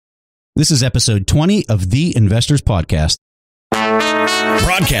This is episode 20 of The Investors Podcast.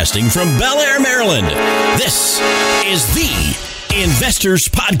 Broadcasting from Bel Air, Maryland, this is The Investors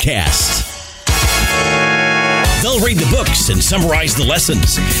Podcast. They'll read the books and summarize the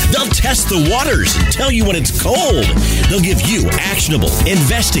lessons. They'll test the waters and tell you when it's cold. They'll give you actionable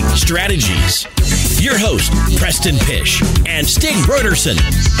investing strategies. Your host, Preston Pish and Stig Broderson.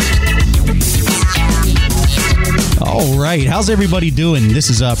 All right. How's everybody doing?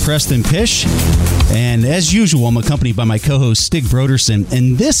 This is Preston Pish. And as usual, I'm accompanied by my co-host, Stig Broderson.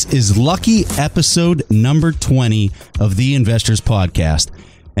 And this is lucky episode number 20 of The Investors Podcast.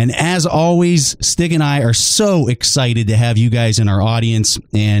 And as always, Stig and I are so excited to have you guys in our audience.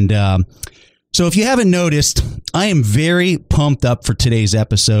 And so if you haven't noticed, I am very pumped up for today's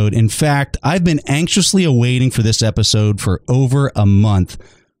episode. In fact, I've been anxiously awaiting for this episode for over a month.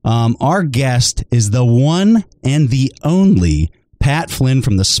 Our guest is the one and the only Pat Flynn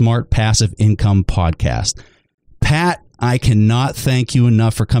from the Smart Passive Income Podcast. Pat, I cannot thank you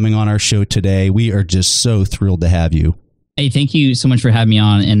enough for coming on our show today. We are just so thrilled to have you. Hey, thank you so much for having me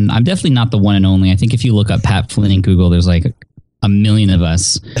on. And I'm definitely not the one and only. I think if you look up Pat Flynn in Google, there's like a million of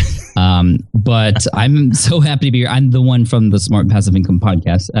us. But I'm so happy to be here. I'm the one from the Smart Passive Income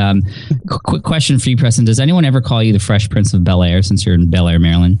Podcast. Quick question for you, Preston. Does anyone ever call you the Fresh Prince of Bel Air since you're in Bel Air,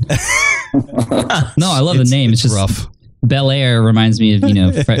 Maryland? No, I love the name. It's just rough. Bel Air reminds me of,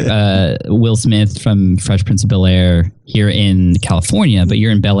 Will Smith from Fresh Prince of Bel Air here in California, but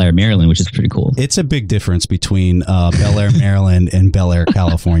you're in Bel Air, Maryland, which is pretty cool. It's a big difference between Bel Air, Maryland and Bel Air,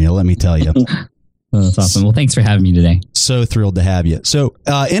 California, let me tell you. Oh, that's awesome. Well, thanks for having me today. So thrilled to have you. So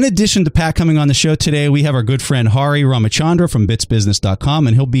in addition to Pat coming on the show today, we have our good friend Hari Ramachandra from bitsbusiness.com,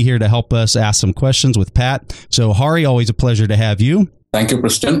 and he'll be here to help us ask some questions with Pat. So Hari, always a pleasure to have you. Thank you,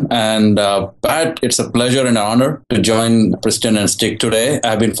 Preston. And Pat, it's a pleasure and an honor to join Preston and Stig today.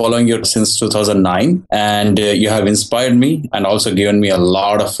 I've been following you since 2009, and you have inspired me and also given me a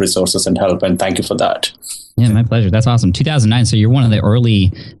lot of resources and help. And thank you for that. Yeah, my pleasure. That's awesome. 2009. So you're one of the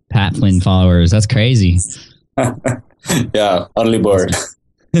early Pat Flynn followers. That's crazy. Yeah, early bird.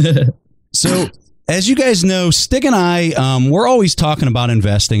 So as you guys know, Stig and I, we're always talking about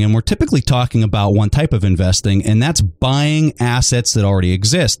investing, and we're typically talking about one type of investing, and that's buying assets that already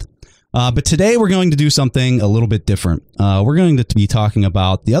exist. But today we're going to do something a little bit different. We're going to be talking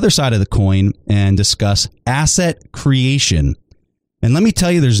about the other side of the coin and discuss asset creation. And let me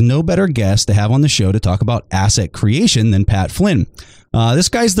tell you, there's no better guest to have on the show to talk about asset creation than Pat Flynn. This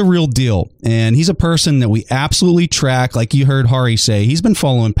guy's the real deal, and he's a person that we absolutely track. Like you heard Hari say, he's been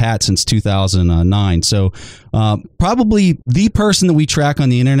following Pat since 2009. So probably the person that we track on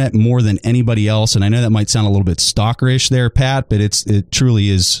the internet more than anybody else. And I know that might sound a little bit stalkerish there, Pat, but it truly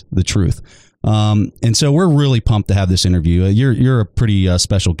is the truth. And so we're really pumped to have this interview. You're a pretty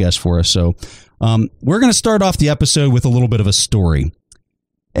special guest for us. So we're going to start off the episode with a little bit of a story.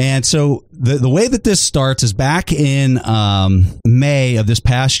 And so the way that this starts is back in May of this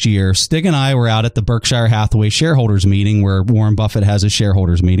past year, Stig and I were out at the Berkshire Hathaway shareholders meeting where Warren Buffett has his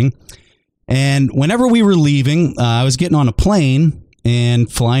shareholders meeting. And whenever we were leaving, I was getting on a plane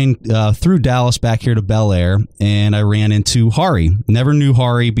and flying through Dallas back here to Bel Air, and I ran into Hari. Never knew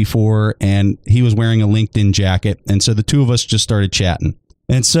Hari before, and he was wearing a LinkedIn jacket. And so the two of us just started chatting.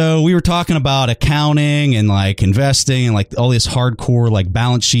 And so we were talking about accounting and like investing and like all this hardcore like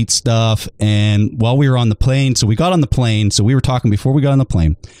balance sheet stuff. And while we were on the plane, so we got on the plane. So we were talking before we got on the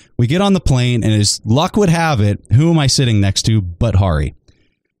plane. We get on the plane, and as luck would have it, who am I sitting next to but Hari?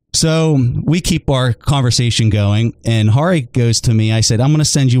 So we keep our conversation going, and Hari goes to me. I said, I'm going to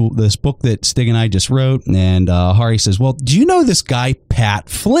send you this book that Stig and I just wrote. And Hari says, well, do you know this guy, Pat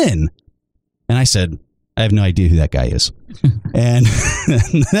Flynn? And I said, I have no idea who that guy is. And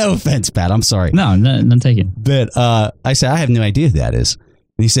no offense, Pat, I'm sorry. No, none taken. But I said, I have no idea who that is.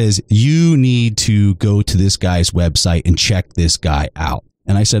 And he says, you need to go to this guy's website and check this guy out.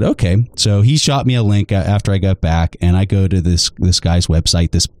 And I said, okay. So he shot me a link after I got back, and I go to this guy's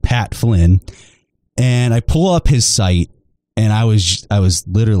website, this Pat Flynn, and I pull up his site, and I was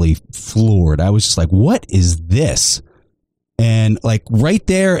literally floored. I was just like, what is this? And like right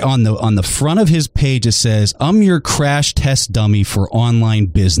there on the front of his page, it says, I'm your crash test dummy for online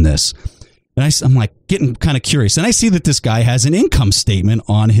business. And I'm like getting kind of curious. And I see that this guy has an income statement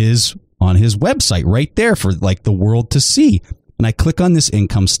on his website right there for like the world to see. And I click on this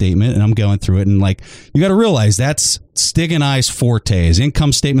income statement, and I'm going through it. And like, you got to realize that's Stig and I's forte is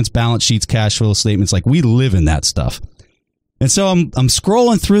income statements, balance sheets, cash flow statements. Like, we live in that stuff. And so I'm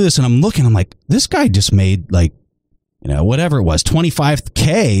scrolling through this, and I'm looking, I'm like, this guy just made like, whatever it was,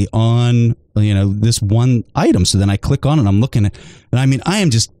 $25K on this one item. So then I click on it and I'm looking at, and I mean, I am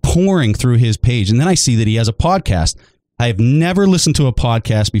just pouring through his page. And then I see that he has a podcast. I have never listened to a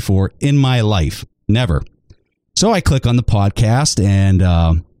podcast before in my life. Never. So I click on the podcast and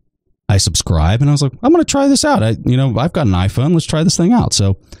I subscribe, and I was like, I'm going to try this out. I've got an iPhone. Let's try this thing out.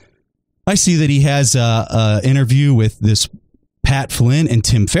 So I see that he has a interview with this Pat Flynn and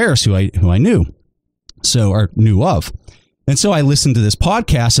Tim Ferriss, who I knew, or knew of. And so I listened to this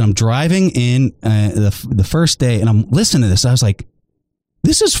podcast, and I'm driving in the first day, and I'm listening to this. I was like,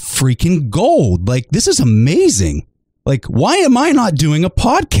 this is freaking gold. Like, this is amazing. Like, why am I not doing a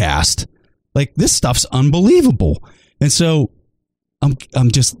podcast? Like, this stuff's unbelievable. And so I'm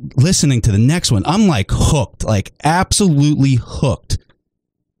just listening to the next one. I'm like hooked, like absolutely hooked.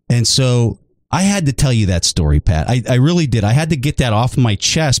 And so I had to tell you that story, Pat. I really did. I had to get that off my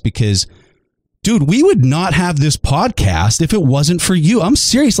chest because, dude, we would not have this podcast if it wasn't for you. I'm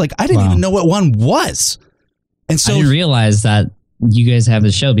serious. Like, I didn't even know what one was. And so I didn't realize that you guys have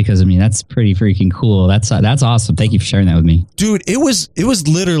the show because, I mean, that's pretty freaking cool. That's awesome. Thank you for sharing that with me. Dude, it was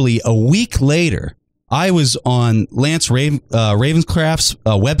literally a week later. I was on Lance Ravenscraft's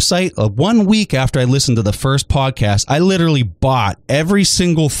website 1 week after I listened to the first podcast. I literally bought every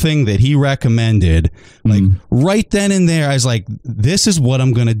single thing that he recommended. Like right then and there, I was like, this is what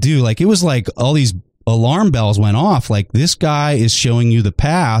I'm going to do. Like, it was like all these alarm bells went off. Like, this guy is showing you the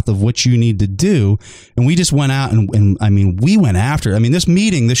path of what you need to do. And we just went out and I mean, we went after it. I mean,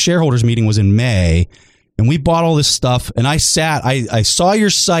 this shareholders meeting was in May. And we bought all this stuff, and I saw your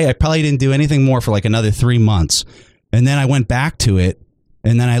site. I probably didn't do anything more for like another 3 months. And then I went back to it,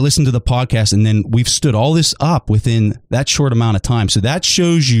 and then I listened to the podcast, and then we've stood all this up within that short amount of time. So that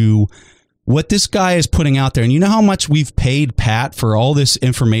shows you what this guy is putting out there. And you know how much we've paid Pat for all this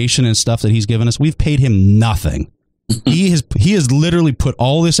information and stuff that he's given us? We've paid him nothing. He has literally put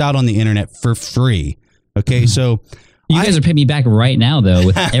all this out on the internet for free. Okay, so you guys are paying me back right now, though,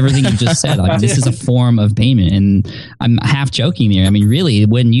 with everything you just said. Like, this is a form of payment, and I'm half joking there. I mean, really,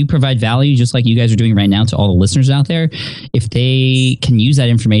 when you provide value, just like you guys are doing right now to all the listeners out there, if they can use that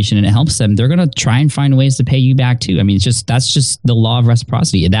information and it helps them, they're going to try and find ways to pay you back too. I mean, that's just the law of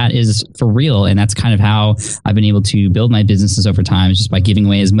reciprocity. That is for real, and that's kind of how I've been able to build my businesses over time, is just by giving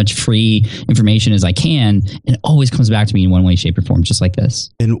away as much free information as I can, and it always comes back to me in one way, shape, or form, just like this.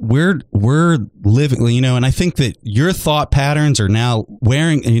 And we're living, and I think that your thought patterns are now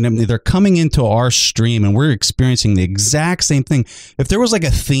they're coming into our stream, and we're experiencing the exact same thing. If there was like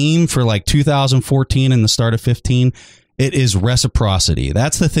a theme for like 2014 and the start of 15, it is reciprocity.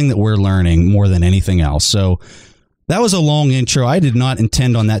 That's the thing that we're learning more than anything else. So that was a long intro. I did not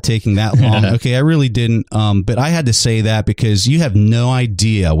intend on that taking that long. Okay, I really didn't. But I had to say that because you have no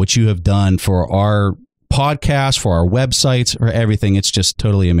idea what you have done for our podcast, for our websites, for everything. It's just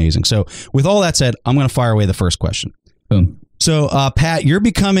totally amazing. So with all that said, I'm going to fire away the first question. Boom. So, Pat, you're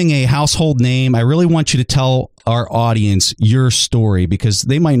becoming a household name. I really want you to tell our audience your story because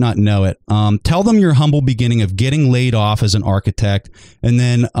they might not know it. Tell them your humble beginning of getting laid off as an architect, and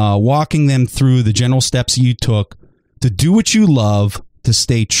then walking them through the general steps you took to do what you love, to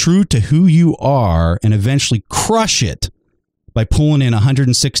stay true to who you are, and eventually crush it by pulling in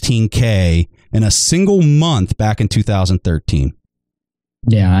 $116K in a single month back in 2013.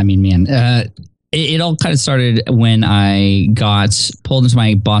 Yeah, I mean, man, it all kind of started when I got pulled into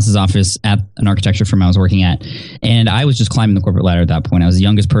my boss's office at an architecture firm I was working at. And I was just climbing the corporate ladder at that point. I was the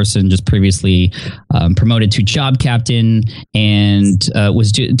youngest person, just previously promoted to job captain, and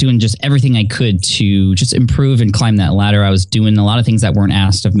was doing just everything I could to just improve and climb that ladder. I was doing a lot of things that weren't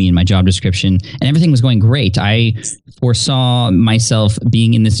asked of me in my job description, and everything was going great. I foresaw myself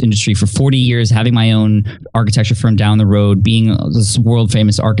being in this industry for 40 years, having my own architecture firm down the road, being this world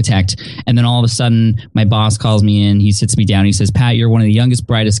famous architect. And then all of a sudden, my boss calls me in. He sits me down. He says, "Pat, you're one of the youngest,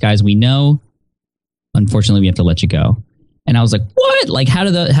 brightest guys we know. Unfortunately, we have to let you go." And I was like, "What? Like, how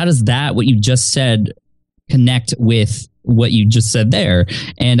does that, what you just said, connect with what you just said there?"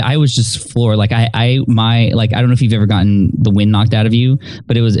 And I was just floored. Like, I don't know if you've ever gotten the wind knocked out of you,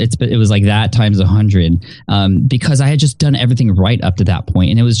 but it was like that times 100, because I had just done everything right up to that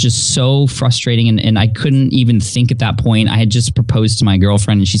point, and it was just so frustrating. And I couldn't even think at that point. I had just proposed to my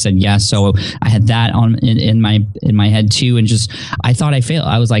girlfriend, and she said yes. So I had that on in my head too, and just I thought I failed.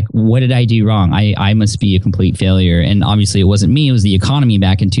 I was like, what did I do wrong? I must be a complete failure. And obviously, it wasn't me. It was the economy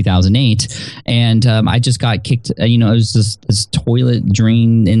back in 2008, and I just got kicked. It was this toilet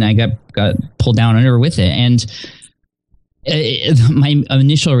drain, and I got pulled down under with it. And my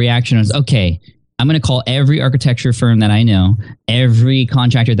initial reaction was, okay, I'm going to call every architecture firm that I know, every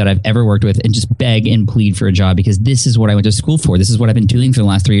contractor that I've ever worked with, and just beg and plead for a job because this is what I went to school for. This is what I've been doing for the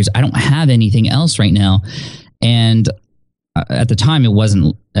last 3 years. I don't have anything else right now. And at the time, it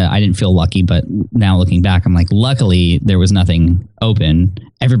wasn't, I didn't feel lucky, but now looking back, I'm like, luckily there was nothing open.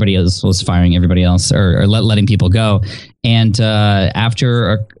 Everybody else was firing everybody else or letting people go. And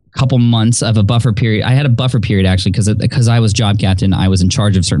after a couple months of a buffer period, I had a buffer period actually because I was job captain. I was in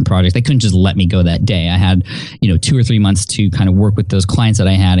charge of certain projects. They couldn't just let me go that day. I had 2 or 3 months to kind of work with those clients that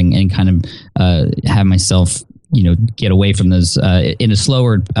I had and kind of have myself get away from those in a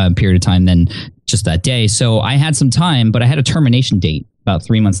slower period of time than just that day. So I had some time, but I had a termination date about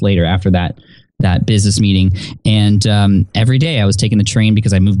 3 months later after that business meeting. And every day I was taking the train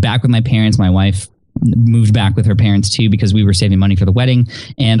because I moved back with my parents. My wife moved back with her parents too because we were saving money for the wedding.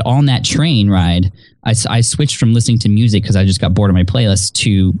 And on that train ride, I switched from listening to music because I just got bored of my playlist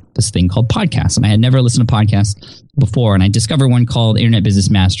to this thing called podcasts. And I had never listened to podcasts before. And I discovered one called Internet Business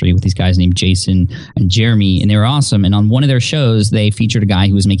Mastery with these guys named Jason and Jeremy. And they were awesome. And on one of their shows, they featured a guy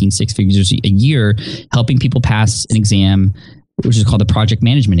who was making 6 figures a year, helping people pass an exam, which is called the project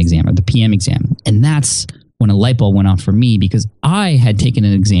management exam or the PM exam. And that's when a light bulb went off for me because I had taken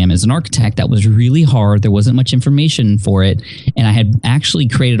an exam as an architect that was really hard. There wasn't much information for it. And I had actually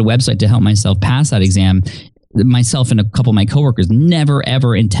created a website to help myself pass that exam. Myself and a couple of my coworkers never,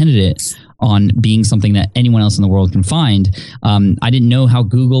 ever intended it on being something that anyone else in the world can find. I didn't know how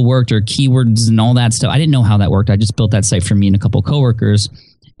Google worked or keywords and all that stuff. I didn't know how that worked. I just built that site for me and a couple of coworkers.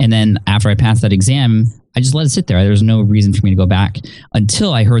 And then after I passed that exam, I just let it sit there. There was no reason for me to go back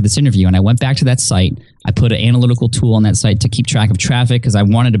until I heard this interview. And I went back to that site. I put an analytical tool on that site to keep track of traffic because I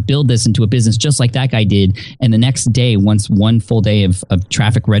wanted to build this into a business just like that guy did. And the next day, once one full day of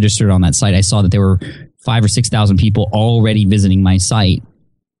traffic registered on that site, I saw that there were 5,000 or 6,000 people already visiting my site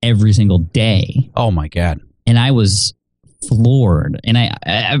every single day. Oh my God. And I was floored. And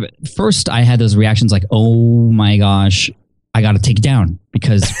I first I had those reactions like, oh my gosh, I got to take it down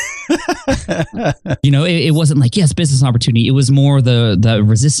because, it wasn't like, yes, business opportunity. It was more the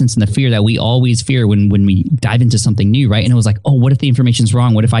resistance and the fear that we always fear when we dive into something new, right? And it was like, oh, what if the information's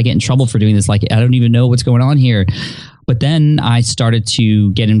wrong? What if I get in trouble for doing this? Like, I don't even know what's going on here. But then I started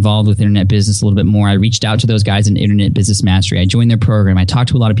to get involved with internet business a little bit more. I reached out to those guys in Internet Business Mastery. I joined their program. I talked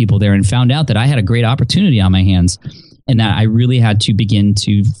to a lot of people there and found out that I had a great opportunity on my hands. And that I really had to begin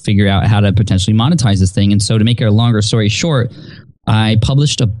to figure out how to potentially monetize this thing. And so to make a longer story short, I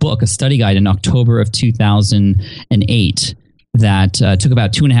published a book, a study guide in October of 2008 that took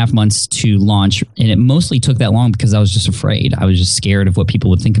about 2.5 months to launch. And it mostly took that long because I was just afraid. I was just scared of what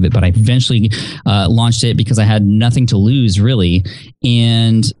people would think of it. But I eventually launched it because I had nothing to lose, really.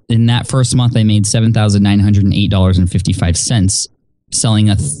 And in that first month, I made $7,908.55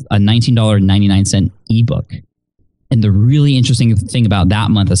 selling a $19.99 ebook. And the really interesting thing about that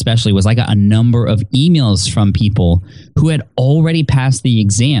month especially was I got a number of emails from people who had already passed the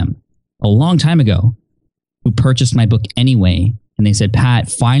exam a long time ago who purchased my book anyway. And they said, Pat,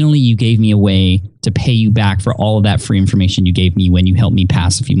 finally you gave me a way to pay you back for all of that free information you gave me when you helped me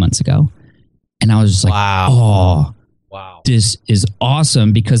pass a few months ago. And I was just like, wow. This is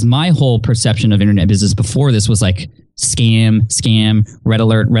awesome because my whole perception of internet business before this was like, scam, red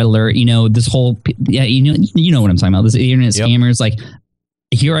alert, this whole, you know what I'm talking about. This internet scammers, like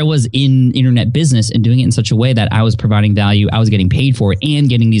here I was in internet business and doing it in such a way that I was providing value. I was getting paid for it and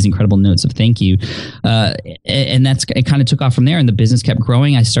getting these incredible notes of thank you. And it kind of took off from there and the business kept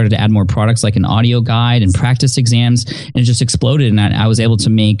growing. I started to add more products like an audio guide and practice exams and it just exploded. And I was able to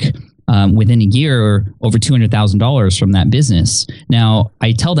make within a year over $200,000 from that business. Now,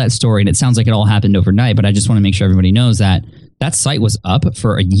 I tell that story and it sounds like it all happened overnight, but I just want to make sure everybody knows that site was up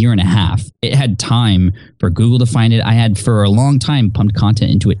for a year and a half. It had time for Google to find it. I had for a long time pumped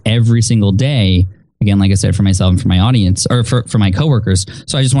content into it every single day. Again, like I said, for myself and for my audience or for my coworkers.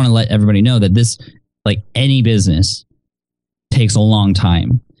 So I just want to let everybody know that this, like any business, takes a long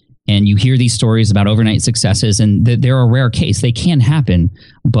time. And you hear these stories about overnight successes, and they're a rare case. They can happen.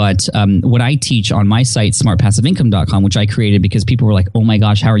 But what I teach on my site, smartpassiveincome.com, which I created because people were like, oh my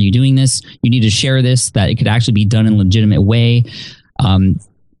gosh, how are you doing this? You need to share this, that it could actually be done in a legitimate way.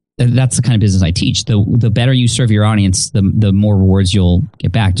 That's the kind of business I teach. The better you serve your audience, the more rewards you'll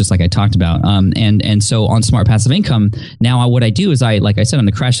get back, just like I talked about. And so on Smart Passive Income, now what I do is like I said, on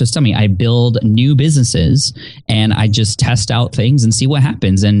the Crash Test Dummy, I build new businesses and I just test out things and see what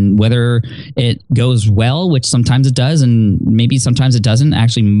happens. And whether it goes well, which sometimes it does, and maybe sometimes it doesn't.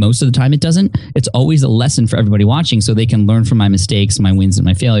 Actually, most of the time it doesn't. It's always a lesson for everybody watching so they can learn from my mistakes, my wins and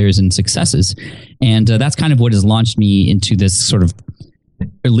my failures and successes. And that's kind of what has launched me into this sort of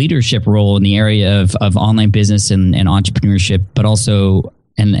leadership role in the area of online business and entrepreneurship, but also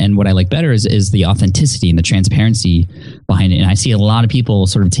and what I like better is the authenticity and the transparency behind it. And I see a lot of people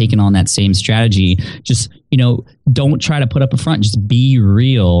sort of taking on that same strategy. Just, don't try to put up a front, just be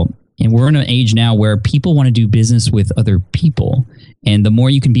real. And we're in an age now where people want to do business with other people. And the more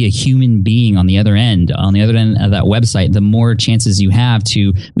you can be a human being on the other end of that website, the more chances you have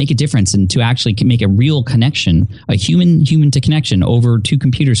to make a difference and to actually make a real connection, a human to connection over two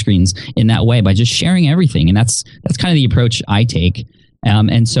computer screens in that way by just sharing everything. And that's kind of the approach I take.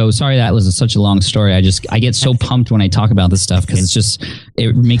 And so, sorry that was such a long story. I get so pumped when I talk about this stuff because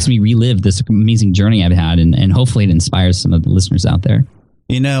it makes me relive this amazing journey I've had, and hopefully it inspires some of the listeners out there.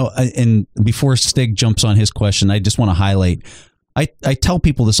 And before Stig jumps on his question, I just want to highlight, I tell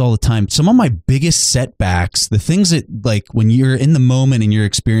people this all the time. Some of my biggest setbacks, the things that, like, when you're in the moment and you're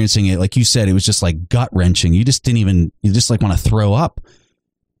experiencing it, like you said, it was just like gut wrenching. You just like want to throw up.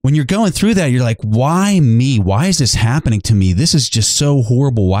 When you're going through that, you're like, why me? Why is this happening to me? This is just so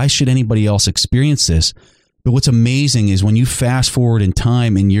horrible. Why should anybody else experience this? But what's amazing is when you fast forward in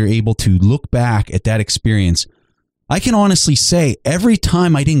time and you're able to look back at that experience, I can honestly say every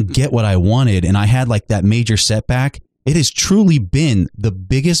time I didn't get what I wanted and I had like that major setback, it has truly been the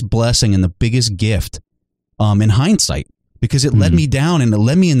biggest blessing and the biggest gift in hindsight, because it led me down and it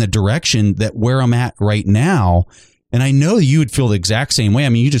led me in the direction that where I'm at right now. And I know you would feel the exact same way. I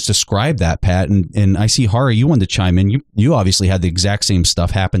mean, you just described that, Pat, and I see Hari, you wanted to chime in. You obviously had the exact same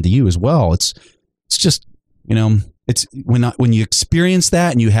stuff happen to you as well. It's just, it's when you experience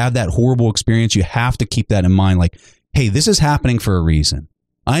that and you have that horrible experience, you have to keep that in mind. Like, hey, this is happening for a reason.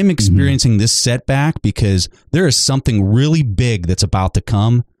 I'm experiencing this setback because there is something really big that's about to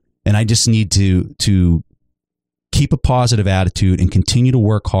come, and I just need to keep a positive attitude and continue to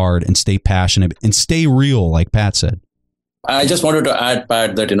work hard and stay passionate and stay real, like Pat said. I just wanted to add,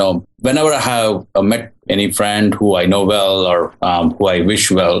 Pat, that, whenever I have met any friend who I know well or who I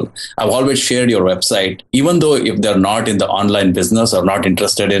wish well, I've always shared your website, even though if they're not in the online business or not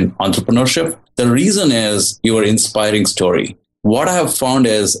interested in entrepreneurship. The reason is your inspiring story. What I have found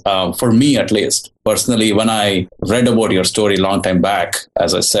is, for me at least, personally, when I read about your story a long time back,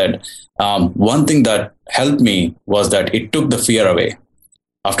 as I said, one thing that helped me was that it took the fear away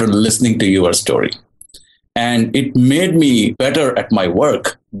after listening to your story. And it made me better at my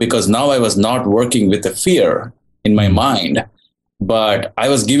work because now I was not working with a fear in my mind, but I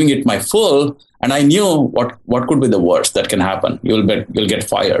was giving it my full, and I knew what could be the worst that can happen. You'll get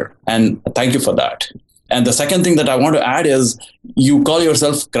fired. And thank you for that. And the second thing that I want to add is you call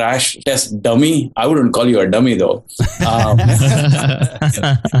yourself crash test dummy. I wouldn't call you a dummy, though.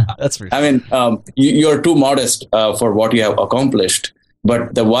 That's for sure. I mean, you're too modest for what you have accomplished.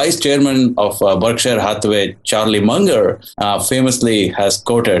 But the vice chairman of Berkshire Hathaway, Charlie Munger, famously has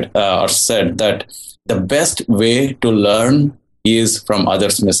quoted or said that the best way to learn is from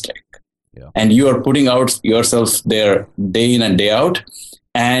others' mistake. Yeah. And you are putting out yourself there day in and day out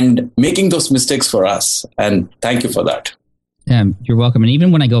and making those mistakes for us. And thank you for that. Yeah, you're welcome. And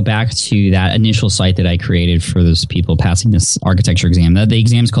even when I go back to that initial site that I created for those people passing this architecture exam, the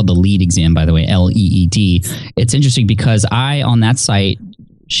exam is called the LEED exam, by the way, LEED. It's interesting because I, on that site,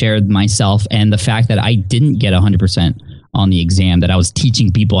 shared myself and the fact that I didn't get 100% on the exam, that I was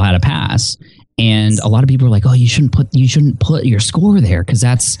teaching people how to pass. And a lot of people are like, "Oh, you shouldn't put your score there because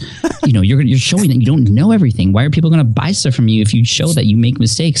that's, you're showing that you don't know everything. Why are people going to buy stuff from you if you show that you make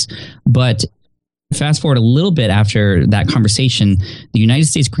mistakes?" But fast forward a little bit after that conversation, the United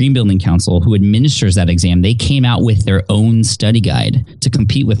States Green Building Council, who administers that exam, they came out with their own study guide to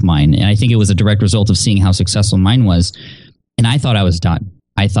compete with mine. And I think it was a direct result of seeing how successful mine was. And I thought I was done.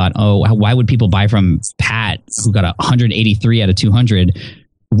 I thought, why would people buy from Pat, who got 183 out of 200,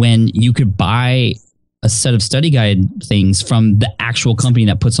 when you could buy a set of study guide things from the actual company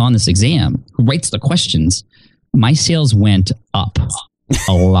that puts on this exam, who writes the questions? My sales went up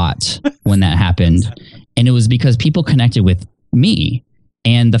a lot when that happened. And it was because people connected with me.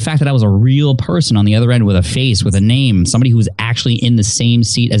 And the fact that I was a real person on the other end with a face, with a name, somebody who was actually in the same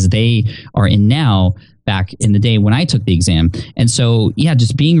seat as they are in now, back in the day when I took the exam. And so, yeah,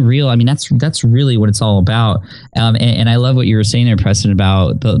 just being real. I mean, that's really what it's all about. And I love what you were saying there, Preston,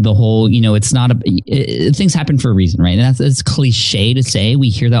 about the whole, it's not things happen for a reason, right? And it's cliche to say. We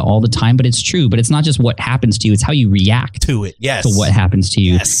hear that all the time, but it's true. But it's not just what happens to you. It's how you react to it. Yes. To what happens to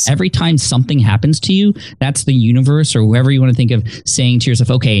you. Yes. Every time something happens to you, that's the universe or whoever you want to think of saying to yourself,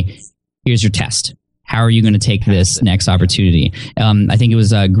 okay, here's your test. How are you going to take this next opportunity? I think it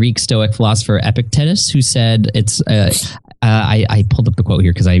was a Greek Stoic philosopher Epictetus who said, I pulled up the quote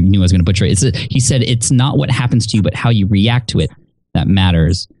here because I knew I was going to butcher it. He said, it's not what happens to you, but how you react to it that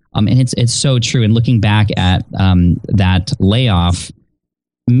matters. And it's so true. And looking back at that layoff,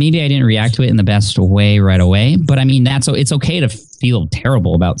 maybe I didn't react to it in the best way right away. But I mean, it's okay to feel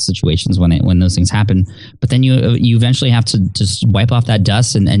terrible about situations when those things happen. But then you eventually have to just wipe off that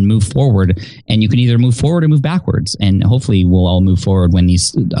dust and move forward. And you can either move forward or move backwards. And hopefully we'll all move forward when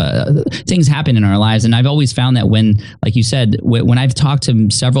these things happen in our lives. And I've always found that when, like you said, when I've talked to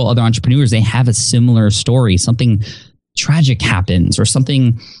several other entrepreneurs, they have a similar story. Something tragic happens or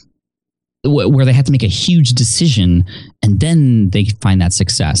something where they had to make a huge decision and then they find that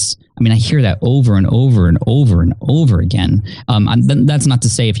success. I mean, I hear that over and over and over and over again. That's not to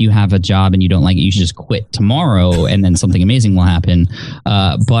say if you have a job and you don't like it, you should just quit tomorrow and then something amazing will happen.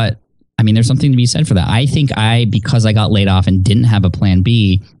 But I mean, there's something to be said for that. I think because I got laid off and didn't have a plan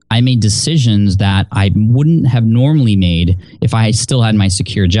B, I made decisions that I wouldn't have normally made if I still had my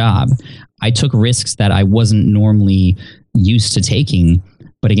secure job. I took risks that I wasn't normally used to taking.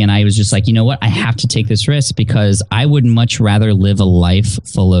 But again, I was just like, you know what? I have to take this risk because I would much rather live a life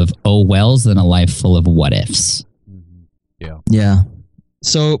full of oh wells than a life full of what ifs. Yeah.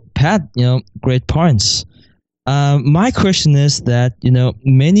 So Pat, great points. My question is that,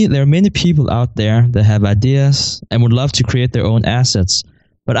 there are many people out there that have ideas and would love to create their own assets.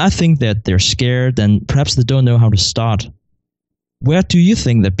 But I think that they're scared and perhaps they don't know how to start. Where do you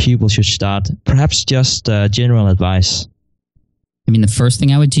think that people should start? Perhaps just general advice. I mean, the first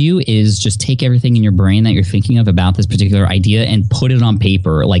thing I would do is just take everything in your brain that you're thinking of about this particular idea and put it on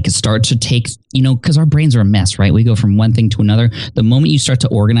paper. Like start to take, because our brains are a mess, right? We go from one thing to another. The moment you start to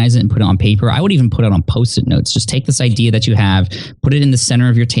organize it and put it on paper, I would even put it on Post-it notes. Just take this idea that you have, put it in the center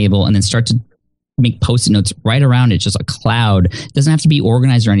of your table, and then start to make Post-it notes right around it, just a cloud. It doesn't have to be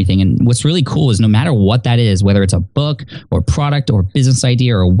organized or anything. And what's really cool is no matter what that is, whether it's a book or product or business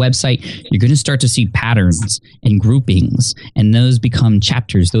idea or a website, you're going to start to see patterns and groupings, and those become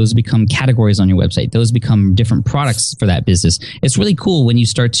chapters. Those become categories on your website. Those become different products for that business. It's really cool when you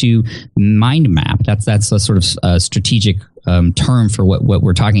start to mind map. That's a sort of strategic term for what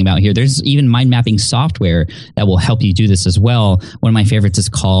we're talking about here. There's even mind mapping software that will help you do this as well. One of my favorites is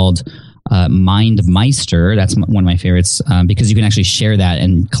called MindMeister. That's one of my favorites because you can actually share that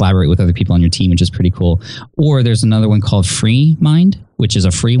and collaborate with other people on your team, which is pretty cool. Or there's another one called Free Mind, which is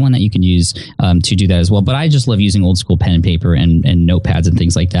a free one that you can use to do that as well. But I just love using old school pen and paper and notepads and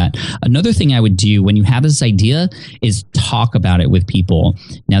things like that. Another thing I would do when you have this idea is talk about it with people.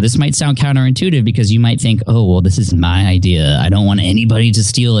 Now, this might sound counterintuitive because you might think, oh, well, this is my idea. I don't want anybody to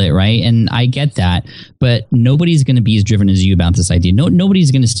steal it, right? And I get that. But nobody's going to be as driven as you about this idea.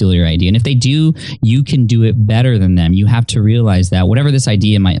 Nobody's going to steal your idea. And if they do, you can do it better than them. You have to realize that whatever this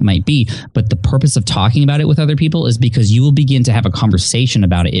idea might be, but the purpose of talking about it with other people is because you will begin to have a conversation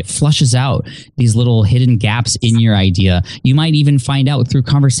about it. It flushes out these little hidden gaps in your idea. You might even find out through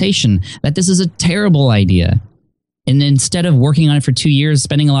conversation that this is a terrible idea. And instead of working on it for 2 years,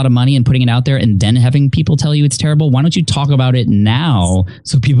 spending a lot of money and putting it out there and then having people tell you it's terrible, why don't you talk about it now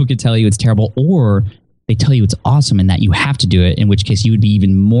so people could tell you it's terrible, or they tell you it's awesome and that you have to do it, in which case you would be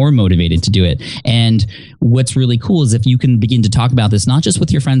even more motivated to do it. And what's really cool is if you can begin to talk about this, not just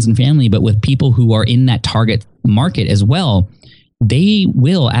with your friends and family, but with people who are in that target market as well, they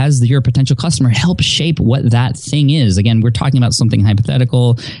will, as your potential customer, help shape what that thing is. Again, we're talking about something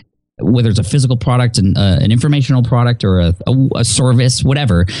hypothetical, whether it's a physical product, an informational product, or a service,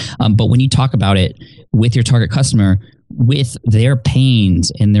 whatever. But when you talk about it with your target customer, with their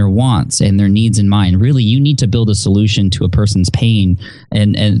pains and their wants and their needs in mind, really, you need to build a solution to a person's pain.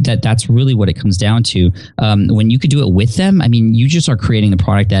 And that's really what it comes down to. When you could do it with them, I mean, you just are creating the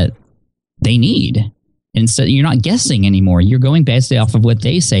product that they need. Instead, you're not guessing anymore. You're going based off of what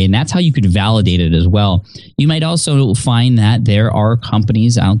they say, and that's how you could validate it as well. You might also find that there are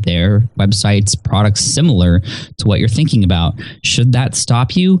companies out there, websites, products similar to what you're thinking about. Should that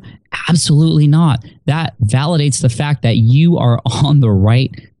stop you? Absolutely not. That validates the fact that you are on the right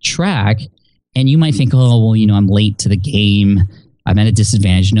track, and you might think, oh, well, I'm late to the game. I'm at a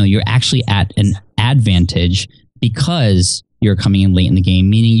disadvantage. No, you're actually at an advantage because you're coming in late in the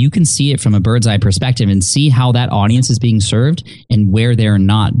game, meaning you can see it from a bird's eye perspective and see how that audience is being served and where they're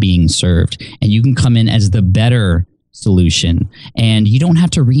not being served. And you can come in as the better solution. And you don't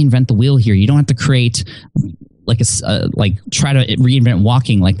have to reinvent the wheel here. You don't have to create try to reinvent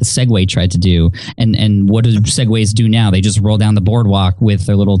walking like the Segway tried to do. And what do Segways do now? They just roll down the boardwalk with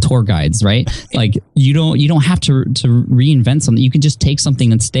their little tour guides, right? Like you don't have to reinvent something. You can just take something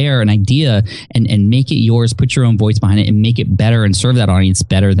that's there, an idea, and make it yours, put your own voice behind it, and make it better and serve that audience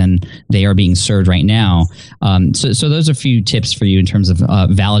better than they are being served right now. So those are a few tips for you in terms of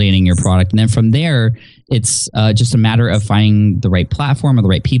validating your product. And then from there, It's just a matter of finding the right platform or the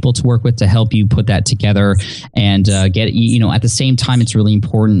right people to work with to help you put that together and get, at the same time, it's really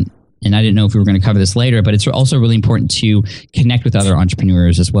important. And I didn't know if we were going to cover this later, but it's also really important to connect with other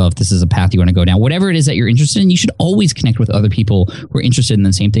entrepreneurs as well. If this is a path you want to go down, whatever it is that you're interested in, you should always connect with other people who are interested in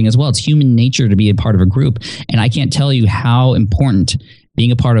the same thing as well. It's human nature to be a part of a group. And I can't tell you how important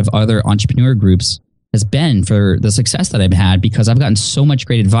being a part of other entrepreneur groups has been for the success that I've had, because I've gotten so much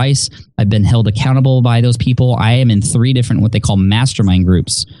great advice. I've been held accountable by those people. I am in 3 different, what they call mastermind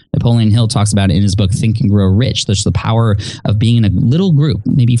groups. Napoleon Hill talks about it in his book, Think and Grow Rich. There's the power of being in a little group,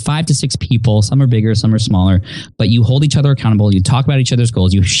 maybe 5 to 6 people. Some are bigger, some are smaller, but you hold each other accountable. You talk about each other's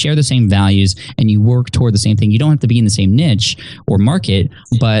goals. You share the same values and you work toward the same thing. You don't have to be in the same niche or market,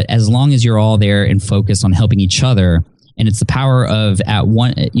 but as long as you're all there and focused on helping each other. And it's the power of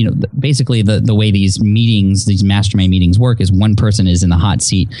basically the way these mastermind meetings work is one person is in the hot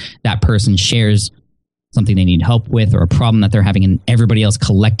seat. That person shares something they need help with or a problem that they're having, and everybody else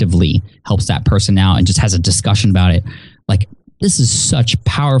collectively helps that person out and just has a discussion about it. Like, this is such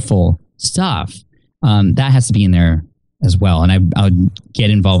powerful stuff. That has to be in there as well. And I would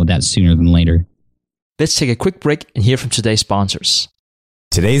get involved with that sooner than later. Let's take a quick break and hear from today's sponsors.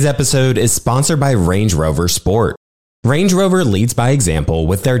 Today's episode is sponsored by Range Rover Sport. Range Rover leads by example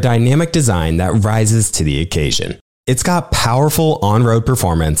with their dynamic design that rises to the occasion. It's got powerful on-road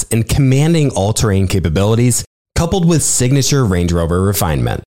performance and commanding all-terrain capabilities, coupled with signature Range Rover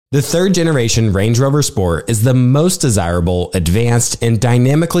refinement. The 3rd generation Range Rover Sport is the most desirable, advanced, and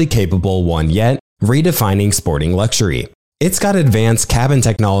dynamically capable one yet, redefining sporting luxury. It's got advanced cabin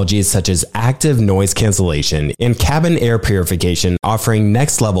technologies such as active noise cancellation and cabin air purification, offering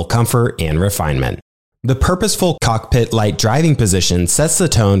next-level comfort and refinement. The purposeful cockpit-like driving position sets the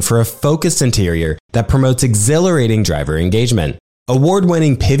tone for a focused interior that promotes exhilarating driver engagement.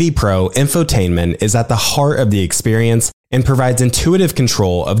 Award-winning Pivi Pro infotainment is at the heart of the experience and provides intuitive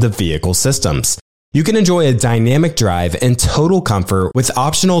control of the vehicle systems. You can enjoy a dynamic drive and total comfort with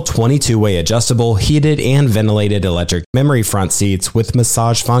optional 22-way adjustable, heated and ventilated electric memory front seats with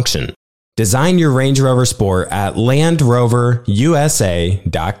massage function. Design your Range Rover Sport at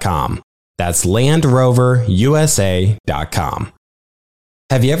LandRoverUSA.com. That's LandRoverUSA.com.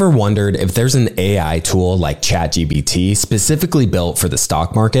 Have you ever wondered if there's an AI tool like ChatGPT specifically built for the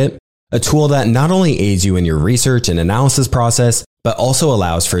stock market? A tool that not only aids you in your research and analysis process, but also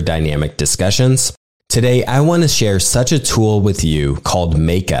allows for dynamic discussions? Today, I want to share such a tool with you called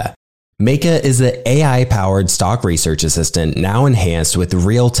Meka. Meka is the AI-powered stock research assistant now enhanced with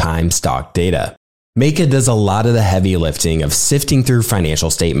real-time stock data. Meka does a lot of the heavy lifting of sifting through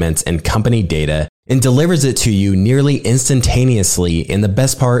financial statements and company data and delivers it to you nearly instantaneously, and the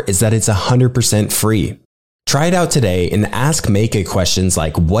best part is that it's 100% free. Try it out today and ask Meka questions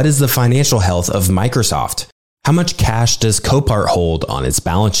like, what is the financial health of Microsoft? How much cash does Copart hold on its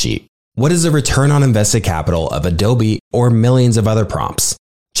balance sheet? What is the return on invested capital of Adobe, or millions of other prompts?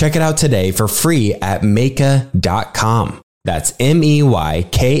 Check it out today for free at Meka.com. That's MEYKA.com.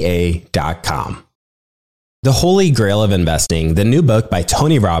 The Holy Grail of Investing, the new book by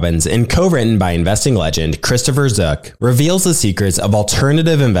Tony Robbins and co-written by investing legend Christopher Zook, reveals the secrets of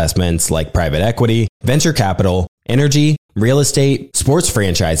alternative investments like private equity, venture capital, energy, real estate, sports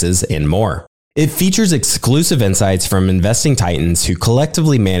franchises, and more. It features exclusive insights from investing titans who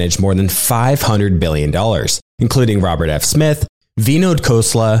collectively manage more than $500 billion, including Robert F. Smith, Vinod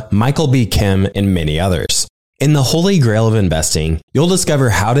Khosla, Michael B. Kim, and many others. In the Holy Grail of Investing, you'll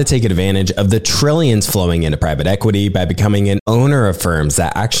discover how to take advantage of the trillions flowing into private equity by becoming an owner of firms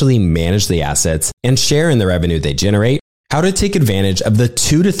that actually manage the assets and share in the revenue they generate, how to take advantage of the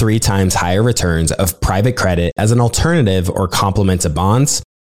 2 to 3 times higher returns of private credit as an alternative or complement to bonds,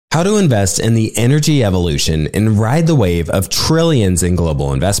 how to invest in the energy evolution and ride the wave of trillions in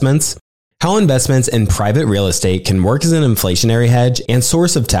global investments, how investments in private real estate can work as an inflationary hedge and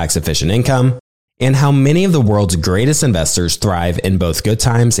source of tax-efficient income, and how many of the world's greatest investors thrive in both good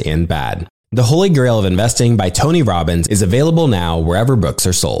times and bad. The Holy Grail of Investing by Tony Robbins is available now wherever books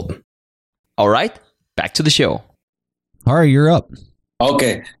are sold. All right, back to the show. All right, you're up.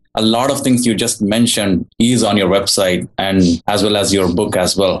 Okay. A lot of things you just mentioned is on your website, and as well as your book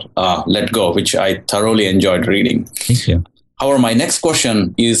as well, Let Go, which I thoroughly enjoyed reading. Thank you. However, my next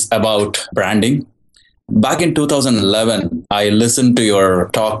question is about branding. Back in 2011, I listened to your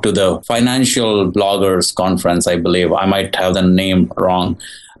talk to the Financial Bloggers Conference, I believe. I might have the name wrong,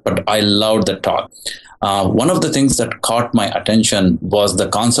 but I loved the talk. One of the things that caught my attention was the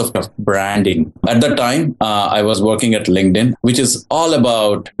concept of branding. At the time, I was working at LinkedIn, which is all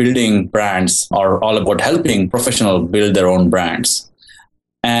about building brands or all about helping professionals build their own brands.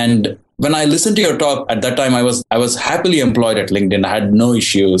 And when I listened to your talk at that time, I was happily employed at LinkedIn. I had no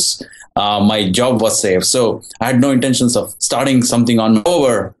issues. My job was safe. So I had no intentions of starting something on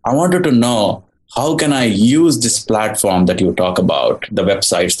over. I wanted to know, how can I use this platform that you talk about, the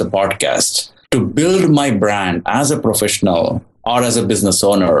websites, the podcast, to build my brand as a professional or as a business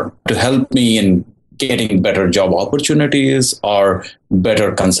owner to help me in getting better job opportunities or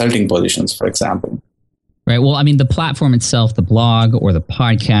better consulting positions, for example. Right. Well, I mean, the platform itself, the blog or the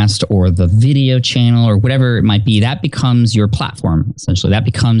podcast or the video channel or whatever it might be, that becomes your platform, essentially. That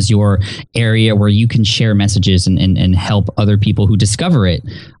becomes your area where you can share messages and help other people who discover it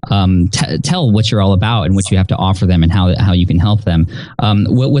tell what you're all about and what you have to offer them and how you can help them.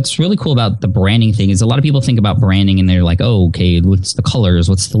 What's really cool about the branding thing is a lot of people think about branding and they're like, oh, okay, what's the colors?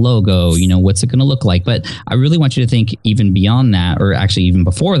 What's the logo? You know, what's it going to look like? But I really want you to think even beyond that, or actually even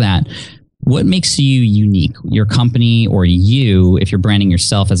before that. What makes you unique? Your company or you, if you're branding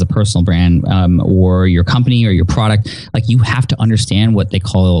yourself as a personal brand, or your company or your product, like you have to understand what they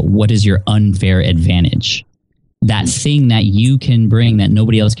call, what is your unfair advantage? That thing that you can bring that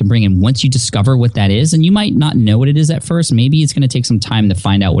nobody else can bring. And once you discover what that is, and you might not know what it is at first, maybe it's going to take some time to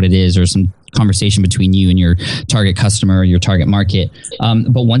find out what it is or some conversation between you and your target customer or your target market.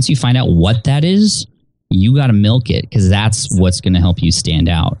 But once you find out what that is, you got to milk it because that's what's going to help you stand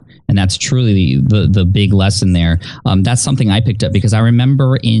out. And that's truly the big lesson there. That's something I picked up because I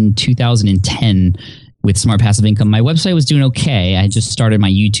remember in 2010 with Smart Passive Income, my website was doing okay. I just started my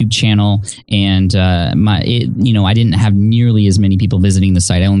YouTube channel, and I didn't have nearly as many people visiting the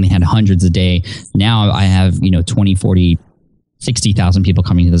site. I only had hundreds a day. Now I have 20, 40, 60,000 people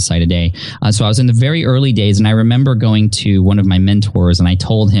coming to the site a day. So I was in the very early days, and I remember going to one of my mentors, and I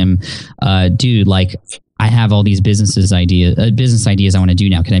told him, dude, like, I have all these business ideas I want to do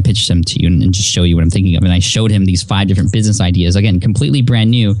now. Can I pitch them to you and just show you what I'm thinking of? And I showed him these 5 different business ideas, again, completely brand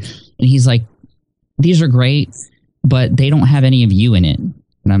new. And he's like, these are great, but they don't have any of you in it.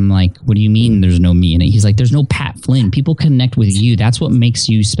 And I'm like, what do you mean there's no me in it? He's like, there's no Pat Flynn. People connect with you. That's what makes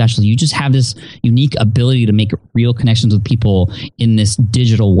you special. You just have this unique ability to make real connections with people in this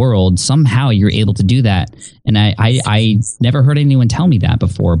digital world. Somehow you're able to do that. And I never heard anyone tell me that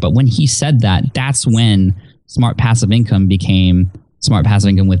before. But when he said that, that's when Smart Passive Income became Smart Passive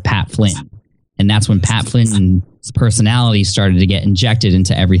Income with Pat Flynn. And that's when Pat Flynn's personality started to get injected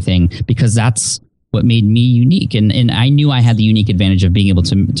into everything, because that's what made me unique. And I knew I had the unique advantage of being able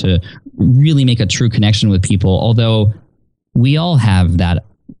to really make a true connection with people, although we all have that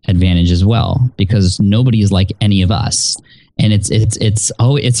advantage as well, because nobody is like any of us. And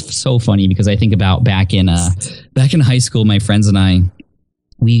it's so funny because I think about back in high school, my friends and I,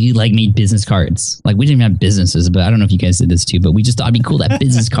 we like made business cards. Like we didn't even have businesses, but I don't know if you guys did this too, but we just thought it'd be cool to have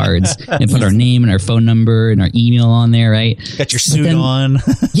business cards and put our name and our phone number and our email on there, right? Got your suit on.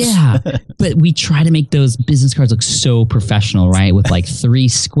 Yeah. But we try to make those business cards look so professional, right? With like 3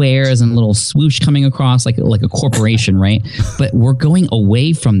 squares and a little swoosh coming across like a corporation, right? But we're going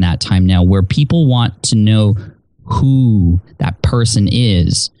away from that time now where people want to know who that person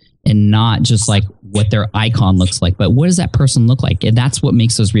is and not just like what their icon looks like, but what does that person look like? And that's what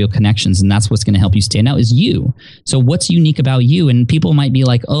makes those real connections. And that's what's going to help you stand out is you. So what's unique about you? And people might be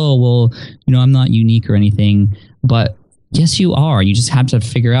like, oh, well, I'm not unique or anything, but yes, you are. You just have to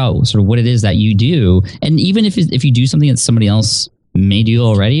figure out sort of what it is that you do. And even if you do something that somebody else may do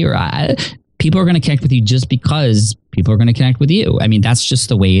already, people are going to connect with you just because people are going to connect with you. I mean, that's just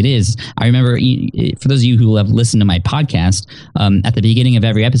the way it is. I remember, for those of you who have listened to my podcast, at the beginning of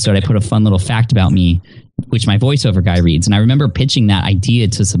every episode, I put a fun little fact about me, which my voiceover guy reads. And I remember pitching that idea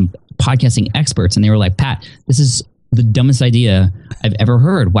to some podcasting experts, and they were like, Pat, this is the dumbest idea I've ever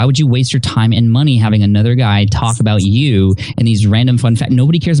heard. Why would you waste your time and money having another guy talk about you and these random fun facts?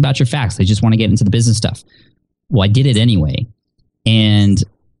 Nobody cares about your facts. They just want to get into the business stuff. Well, I did it anyway. And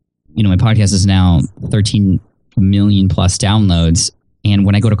my podcast is now 13 million plus downloads. And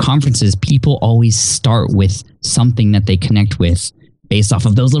when I go to conferences, people always start with something that they connect with based off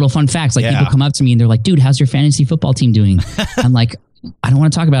of those little fun facts. Like people come up to me and they're like, dude, how's your fantasy football team doing? I'm like, I don't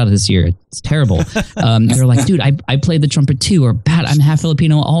want to talk about it this year. It's terrible. They're like, dude, I played the trumpet too. Or Pat, I'm half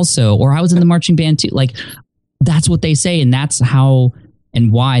Filipino also. Or I was in the marching band too. Like that's what they say. And that's how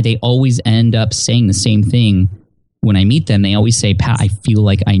and why they always end up saying the same thing. When I meet them, they always say, Pat, I feel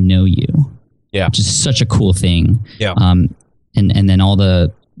like I know you. Yeah. Which is such a cool thing. Yeah. And then all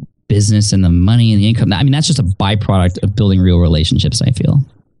the business and the money and the income. I mean, that's just a byproduct of building real relationships, I feel.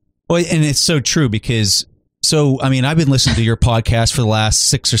 Well, and it's so true because, I've been listening to your podcast for the last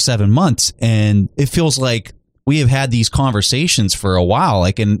 6 or 7 months, and it feels like we have had these conversations for a while.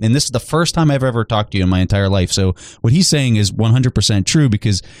 Like, and this is the first time I've ever talked to you in my entire life. So what he's saying is 100% true,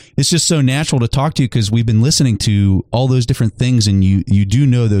 because it's just so natural to talk to you, because we've been listening to all those different things, and you do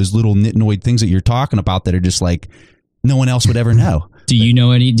know those little nitnoid things that you're talking about that are just like no one else would ever know. Do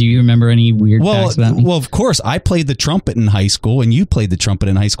you remember any weird facts about me? Well, of course, I played the trumpet in high school, and you played the trumpet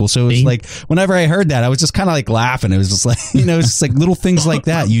in high school. So it's like, whenever I heard that, I was just kind of like laughing. It was just like, it's just like little things like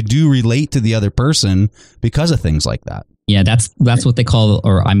that. You do relate to the other person because of things like that. Yeah, that's what they call,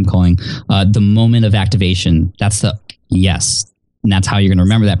 or I'm calling, the moment of activation. That's the yes. And that's how you're going to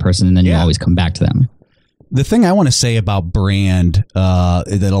remember that person, and then you always come back to them. The thing I want to say about brand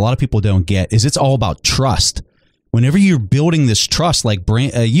that a lot of people don't get is it's all about trust. Whenever you're building this trust, like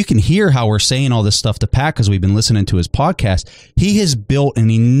brand, you can hear how we're saying all this stuff to Pat because we've been listening to his podcast. He has built an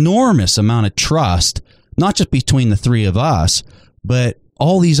enormous amount of trust, not just between the three of us, but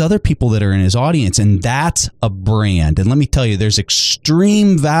all these other people that are in his audience. And that's a brand. And let me tell you, there's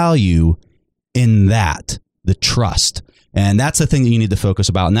extreme value in that, the trust. And that's the thing that you need to focus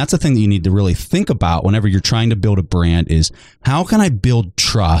about. And that's the thing that you need to really think about whenever you're trying to build a brand is, how can I build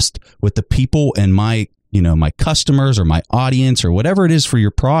trust with the people and my customers or my audience or whatever it is for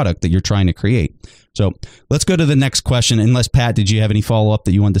your product that you're trying to create. So let's go to the next question. Unless, Pat, did you have any follow-up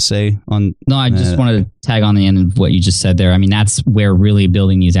that you wanted to say on? No, I just wanted to tag on the end of what you just said there. I mean, that's where really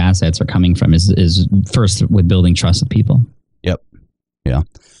building these assets are coming from is first with building trust with people. Yep. Yeah.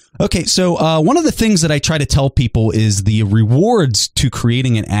 Okay, so one of the things that I try to tell people is the rewards to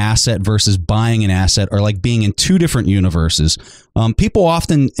creating an asset versus buying an asset are like being in two different universes. People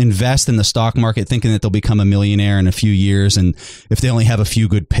often invest in the stock market thinking that they'll become a millionaire in a few years, and if they only have a few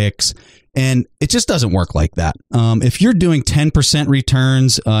good picks. And it just doesn't work like that. If you're doing 10%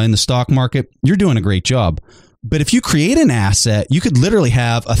 returns in the stock market, you're doing a great job. But if you create an asset, you could literally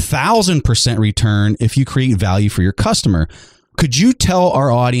have 1,000% return if you create value for your customer. Could you tell our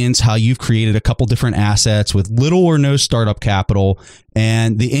audience how you've created a couple different assets with little or no startup capital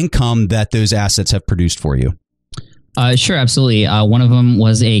and the income that those assets have produced for you? Sure, absolutely. One of them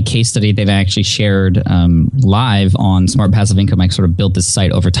was a case study that I actually shared live on Smart Passive Income. I sort of built this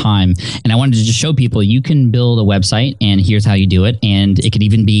site over time, and I wanted to just show people you can build a website, and here's how you do it. And it could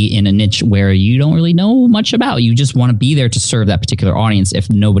even be in a niche where you don't really know much about. You just want to be there to serve that particular audience if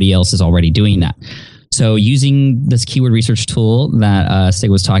nobody else is already doing that. So using this keyword research tool that Stig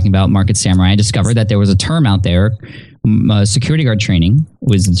was talking about, Market Samurai, I discovered that there was a term out there, security guard training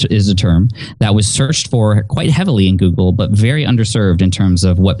is a term that was searched for quite heavily in Google, but very underserved in terms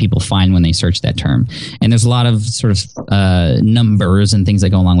of what people find when they search that term. And there's a lot of sort of numbers and things that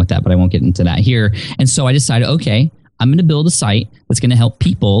go along with that, but I won't get into that here. And so I decided, okay, I'm going to build a site that's going to help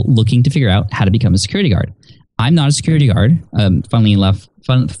people looking to figure out how to become a security guard. I'm not a security guard. Funnily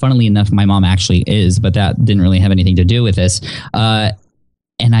enough, my mom actually is, but that didn't really have anything to do with this.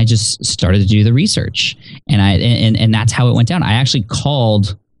 And I just started to do the research, and that's how it went down. I actually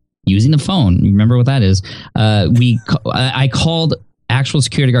called using the phone. You remember what that is? I called actual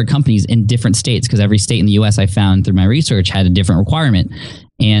security guard companies in different states because every state in the U.S. I found through my research had a different requirement.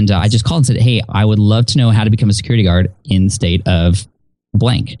 And I just called and said, hey, I would love to know how to become a security guard in the state of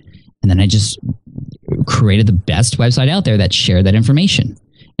blank. And then I just created the best website out there that shared that information.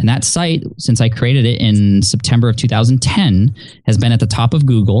 And that site, since I created it in September of 2010, has been at the top of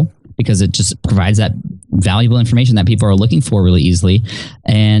Google because it just provides that valuable information that people are looking for really easily.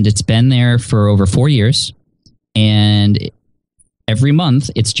 And it's been there for over 4 years. And every month,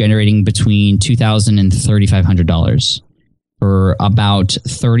 it's generating between $2,000 and $3,500 for about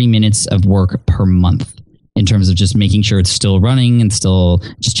 30 minutes of work per month, in terms of just making sure it's still running and still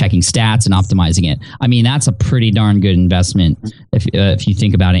just checking stats and optimizing it. I mean, that's a pretty darn good investment if you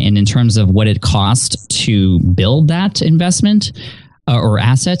think about it. And in terms of what it cost to build that investment or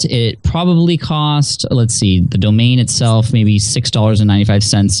asset, it probably cost, let's see, the domain itself, maybe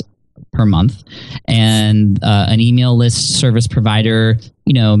 $6.95 per month. And an email list service provider,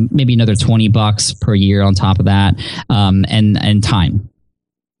 maybe another $20 per year on top of that, and time.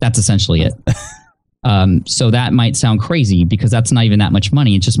 That's essentially it. So that might sound crazy because that's not even that much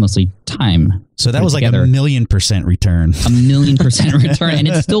money. It's just mostly time. So that was like together. 1,000,000% return. 1,000,000% return, and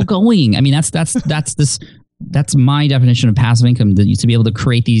it's still going. I mean, that's my definition of passive income, to be able to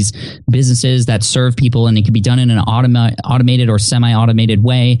create these businesses that serve people, and it can be done in an automated or semi-automated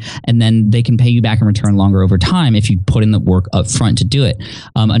way, and then they can pay you back in return longer over time if you put in the work up front to do it.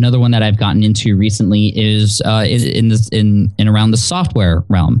 Another one that I've gotten into recently is in around the software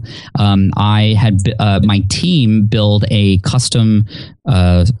realm. I had my team build a custom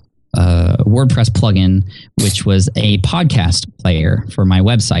WordPress plugin, which was a podcast player for my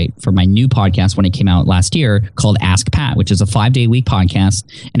website, for my new podcast when it came out last year, called Ask Pat, which is a 5-day-a-week podcast.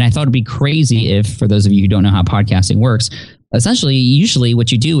 And I thought it'd be crazy if, for those of you who don't know how podcasting works, essentially, usually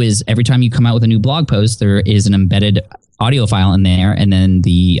what you do is every time you come out with a new blog post, there is an embedded audio file in there, and then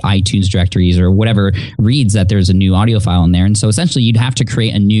the iTunes directories or whatever reads that there's a new audio file in there. And so essentially you'd have to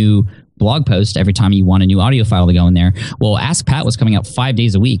create a new blog post every time you want a new audio file to go in there. Well, Ask Pat was coming out 5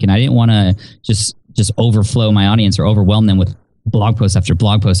 days a week, and I didn't want to just overflow my audience or overwhelm them with blog post after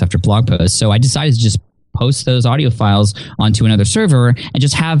blog post after blog post. So I decided to just post those audio files onto another server and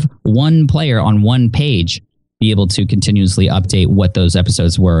just have one player on one page be able to continuously update what those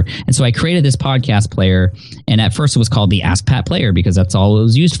episodes were. And so I created this podcast player, and at first it was called the Ask Pat player because that's all it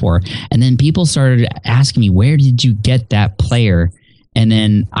was used for. And then people started asking me, where did you get that player? And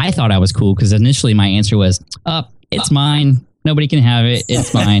then I thought I was cool because initially my answer was, it's mine. Nobody can have it.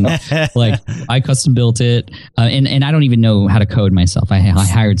 It's mine. Like, I custom built it. And I don't even know how to code myself. I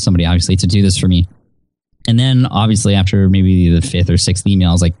hired somebody, obviously, to do this for me. And then, obviously, after maybe the 5th or 6th email,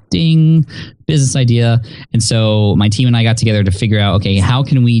 I was like, ding, business idea. And so my team and I got together to figure out, okay, how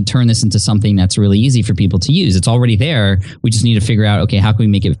can we turn this into something that's really easy for people to use? It's already there. We just need to figure out, okay, how can we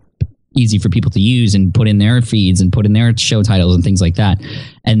make it easy for people to use and put in their feeds and put in their show titles and things like that.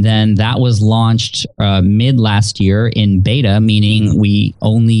 And then that was launched mid last year in beta, meaning we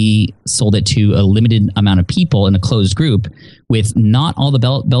only sold it to a limited amount of people in a closed group with not all the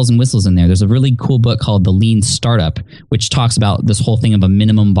bells and whistles in there. There's a really cool book called The Lean Startup, which talks about this whole thing of a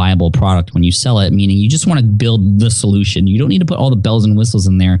minimum viable product when you sell it, meaning you just want to build the solution. You don't need to put all the bells and whistles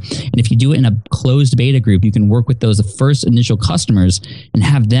in there. And if you do it in a closed beta group, you can work with those first initial customers and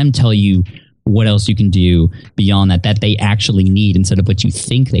have them tell you what else you can do beyond that they actually need instead of what you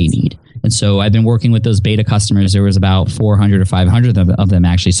think they need. And so I've been working with those beta customers. There was about 400 or 500 of them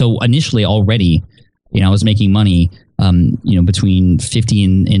actually. So initially already, I was making money, between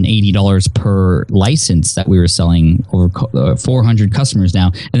 $50 and $80 per license that we were selling, over 400 customers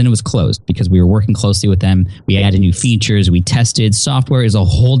now. And then it was closed because we were working closely with them. We added new features. We tested. Software is a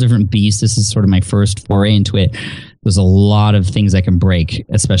whole different beast. This is sort of my first foray into it. There's a lot of things that can break,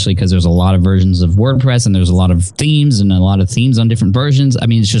 especially because there's a lot of versions of WordPress and there's a lot of themes and a lot of themes on different versions. I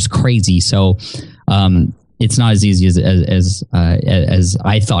mean, it's just crazy. So it's not as easy as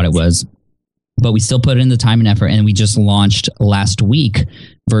I thought it was. But we still put in the time and effort, and we just launched last week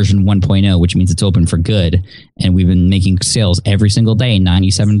version 1.0, which means it's open for good. And we've been making sales every single day,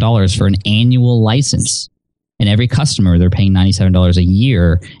 $97 for an annual license. And every customer, they're paying $97 a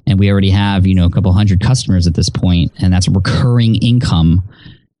year. And we already have, a couple hundred customers at this point, and that's recurring income.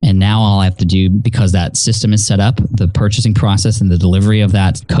 And now all I have to do, because that system is set up, the purchasing process and the delivery of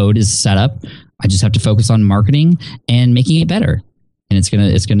that code is set up, I just have to focus on marketing and making it better. And it's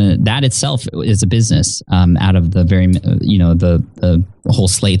gonna that itself is a business out of the very the whole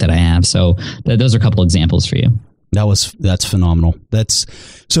slate that I have. So those are a couple examples for you. That's phenomenal. That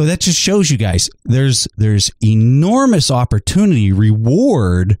just shows you guys there's enormous opportunity,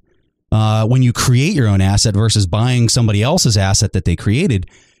 reward when you create your own asset versus buying somebody else's asset that they created.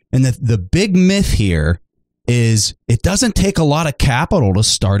 And the big myth here is it doesn't take a lot of capital to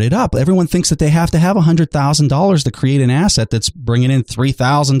start it up. Everyone thinks that they have to have $100,000 to create an asset that's bringing in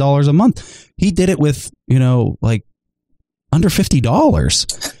 $3,000 a month. He did it with, like under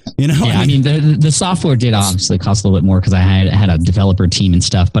 $50. Yeah, I mean, the software did obviously cost a little bit more because I had a developer team and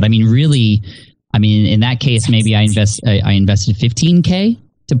stuff. But I mean, really, in that case, maybe I invested $15K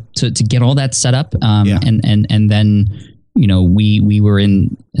to get all that set up. And then we were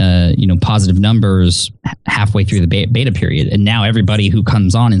in positive numbers halfway through the beta period, and now everybody who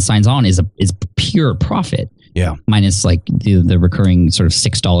comes on and signs on is pure profit. Yeah, minus like the recurring sort of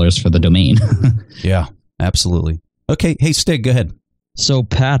 $6 for the domain. Yeah, absolutely. Okay, hey Stig, go ahead. So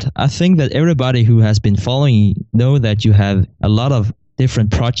Pat, I think that everybody who has been following you know that you have a lot of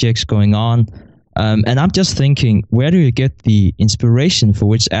different projects going on, and I'm just thinking, where do you get the inspiration for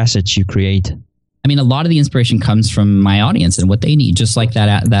which assets you create? I mean, a lot of the inspiration comes from my audience and what they need, just like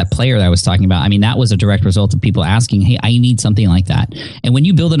that player that I was talking about. I mean, that was a direct result of people asking, hey, I need something like that. And when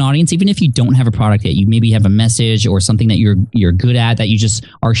you build an audience, even if you don't have a product yet, you maybe have a message or something that you're good at that you just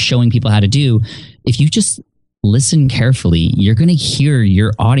are showing people how to do. If you just listen carefully, you're going to hear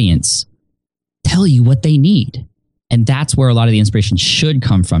your audience tell you what they need. And that's where a lot of the inspiration should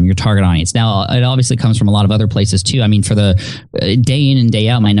come from, your target audience. Now, it obviously comes from a lot of other places too. I mean, for the day in and day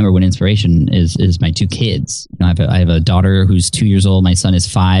out, my number one inspiration is my two kids. I have a daughter who's 2 years old. My son is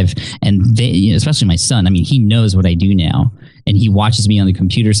 5. And they, especially my son, I mean, he knows what I do now. and he watches me on the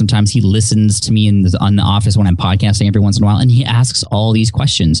computer. Sometimes he listens to me on the office when I'm podcasting every once in a while, and he asks all these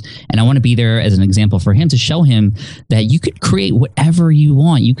questions. And I want to be there as an example for him to show him that you could create whatever you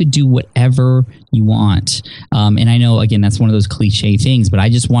want. You could do whatever you want. And I know, again, that's one of those cliche things, but I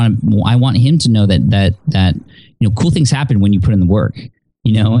want him to know that cool things happen when you put in the work.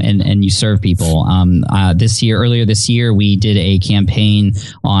 And you serve people. Earlier this year, we did a campaign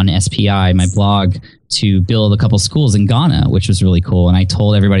on SPI, my blog, to build a couple schools in Ghana, which was really cool. And I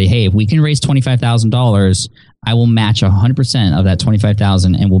told everybody, hey, if we can raise $25,000, I will match 100% of that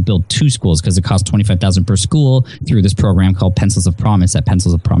 $25,000 and we'll build 2 schools because it costs $25,000 per school through this program called Pencils of Promise at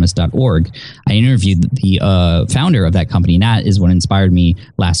pencilsofpromise.org. I interviewed the founder of that company, and that is what inspired me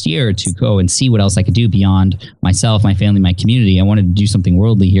last year to go and see what else I could do beyond myself, my family, my community. I wanted to do something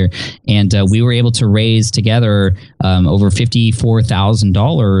worldly here. And we were able to raise together over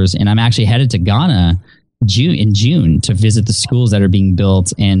 $54,000. And I'm actually headed to Ghana in June to visit the schools that are being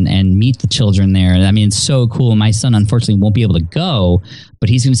built and meet the children there. I mean, it's so cool. My son, unfortunately, won't be able to go, but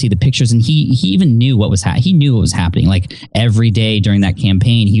he's going to see the pictures. And he even knew what was he knew what was happening. Like every day during that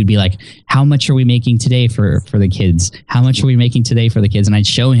campaign, he would be like, how much are we making today for the kids? How much are we making today for the kids? And I'd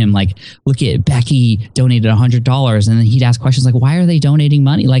show him, like, look at Becky donated $100. And then he'd ask questions like, why are they donating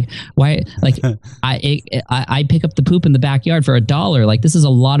money? Like, why? Like, I pick up the poop in the backyard for $1. Like, this is a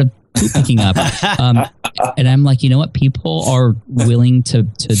lot of poop picking up. And I'm like, you know what? People are willing to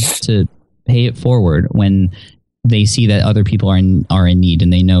pay it forward when they see that other people are in need,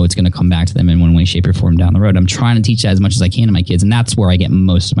 and they know it's going to come back to them in one way, shape, or form down the road. I'm trying to teach that as much as I can to my kids, and that's where I get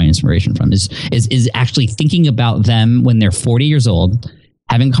most of my inspiration from. Is actually thinking about them when they're 40 years old,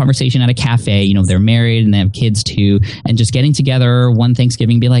 having a conversation at a cafe. They're married and they have kids too, and just getting together one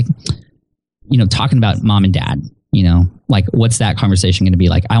Thanksgiving, be like, talking about mom and dad. Like, what's that conversation going to be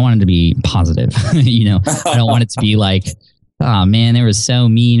like? I want it to be positive. I don't want it to be like, oh man, they were so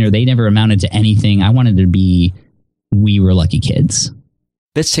mean, or they never amounted to anything. I wanted it to be, we were lucky kids.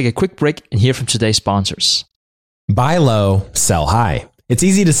 Let's take a quick break and hear from today's sponsors. Buy low, sell high. It's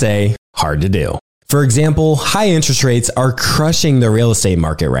easy to say, hard to do. For example, high interest rates are crushing the real estate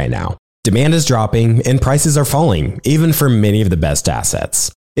market right now. Demand is dropping and prices are falling, even for many of the best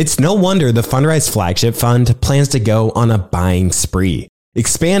assets. It's no wonder the Fundrise Flagship Fund plans to go on a buying spree,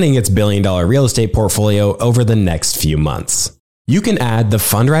 expanding its billion-dollar real estate portfolio over the next few months. You can add the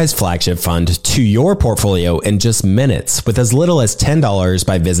Fundrise Flagship Fund to your portfolio in just minutes with as little as $10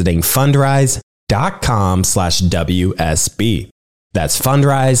 by visiting fundrise.com/WSB. That's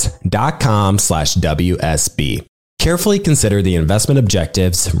fundrise.com/WSB. Carefully consider the investment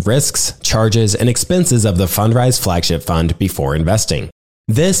objectives, risks, charges, and expenses of the Fundrise Flagship Fund before investing.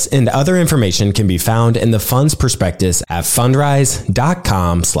 This and other information can be found in the fund's prospectus at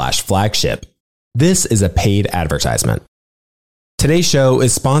fundrise.com/flagship. This is a paid advertisement. Today's show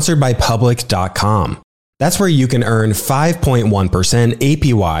is sponsored by public.com. That's where you can earn 5.1%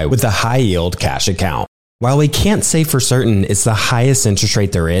 APY with a high yield cash account. While we can't say for certain it's the highest interest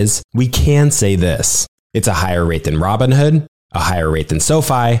rate there is, we can say this. It's a higher rate than Robinhood, a higher rate than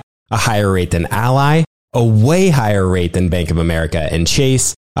SoFi, a higher rate than Ally, a way higher rate than Bank of America and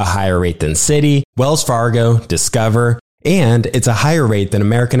Chase, a higher rate than Citi, Wells Fargo, Discover, and it's a higher rate than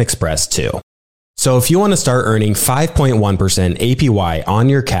American Express too. So if you want to start earning 5.1% APY on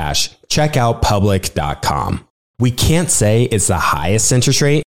your cash, check out public.com. We can't say it's the highest interest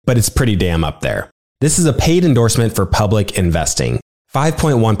rate, but it's pretty damn up there. This is a paid endorsement for Public Investing.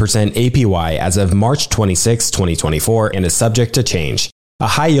 5.1% APY as of March 26, 2024, and is subject to change. A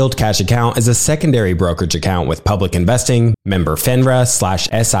high-yield cash account is a secondary brokerage account with Public Investing, member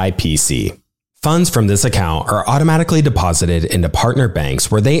FINRA/SIPC. Funds from this account are automatically deposited into partner banks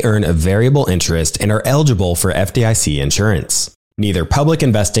where they earn a variable interest and are eligible for FDIC insurance. Neither Public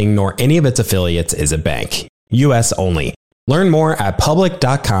Investing nor any of its affiliates is a bank. U.S. only. Learn more at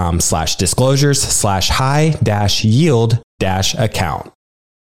public.com/disclosures/high-yield-account.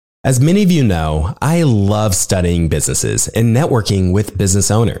 As many of you know, I love studying businesses and networking with business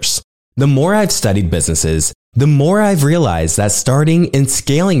owners. The more I've studied businesses, the more I've realized that starting and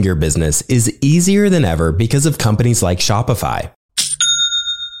scaling your business is easier than ever because of companies like Shopify.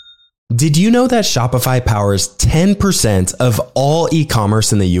 Did you know that Shopify powers 10% of all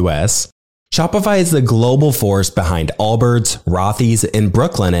e-commerce in the US? Shopify is the global force behind Allbirds, Rothy's, and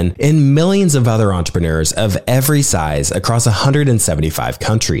Brooklinen, and millions of other entrepreneurs of every size across 175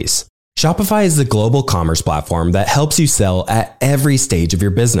 countries. Shopify is the global commerce platform that helps you sell at every stage of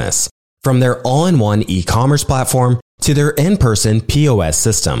your business, from their all-in-one e-commerce platform to their in-person POS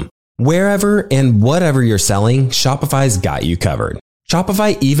system. Wherever and whatever you're selling, Shopify's got you covered.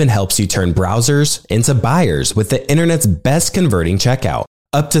 Shopify even helps you turn browsers into buyers with the internet's best converting checkout,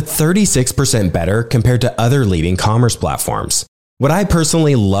 up to 36% better compared to other leading commerce platforms. What I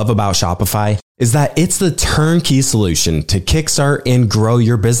personally love about Shopify is that it's the turnkey solution to kickstart and grow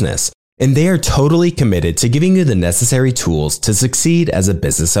your business, and they are totally committed to giving you the necessary tools to succeed as a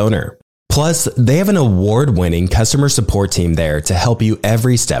business owner. Plus, they have an award-winning customer support team there to help you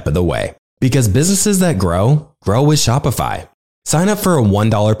every step of the way. Because businesses that grow with Shopify. Sign up for a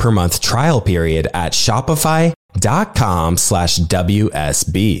 $1 per month trial period at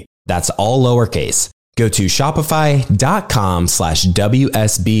shopify.com/WSB. That's all lowercase. Go to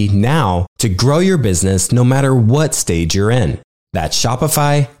shopify.com/WSB now to grow your business no matter what stage you're in. That's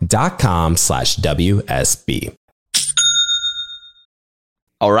shopify.com/WSB.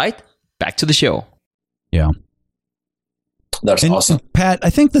 All right, back to the show. Yeah. That's awesome. Pat,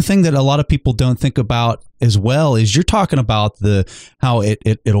 I think the thing that a lot of people don't think about as well is you're talking about how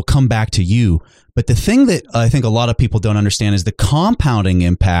it'll come back to you. But the thing that I think a lot of people don't understand is the compounding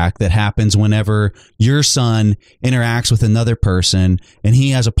impact that happens whenever your son interacts with another person and he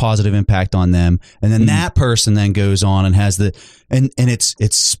has a positive impact on them. And then that person then goes on and has and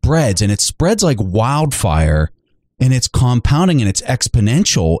it spreads like wildfire, and it's compounding and it's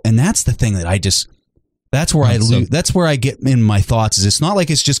exponential. And that's the thing that that's where that's where I get in my thoughts. Is it's not like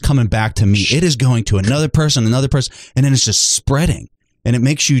it's just coming back to me. It is going to another person, and then it's just spreading. And it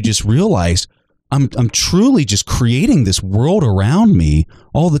makes you just realize I'm truly just creating this world around me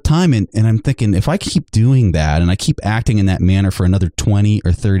all the time. And I'm thinking, if I keep doing that and I keep acting in that manner for another 20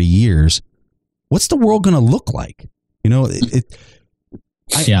 or 30 years, what's the world going to look like? You know,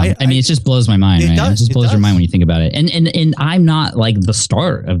 I mean, it just blows my mind. It just blows your mind when you think about it. And I'm not like the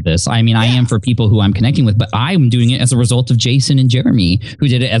start of this. I mean, I am for people who I'm connecting with, but I'm doing it as a result of Jason and Jeremy, who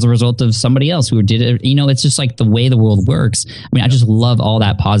did it as a result of somebody else who did it. You know, it's just like the way the world works. I mean, I just love all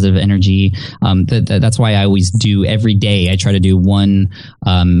that positive energy. That's why I always do every day. I try to do one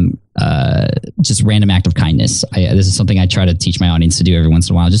just random act of kindness. This is something I try to teach my audience to do every once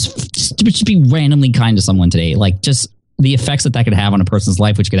in a while. Just be randomly kind to someone today. Like just the effects that could have on a person's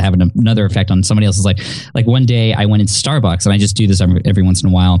life, which could have another effect on somebody else's life. Like one day I went into Starbucks, and I just do this every once in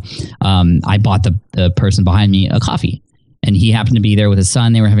a while. I bought the person behind me a coffee, and he happened to be there with his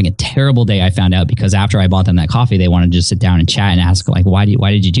son. They were having a terrible day, I found out, because after I bought them that coffee, they wanted to just sit down and chat and ask, like, why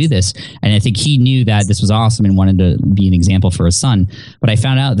did you do this? And I think he knew that this was awesome and wanted to be an example for his son. But I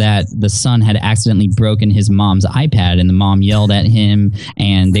found out that the son had accidentally broken his mom's iPad, and the mom yelled at him,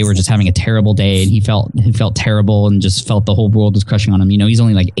 and they were just having a terrible day, and he felt terrible and just felt the whole world was crushing on him. You know, he's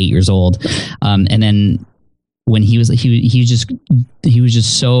only like 8 years old. And then when he was just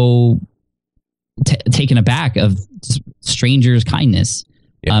so taken aback of strangers' kindness.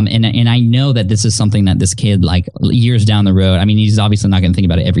 Yeah. And I know that this is something that this kid, like years down the road, I mean, he's obviously not going to think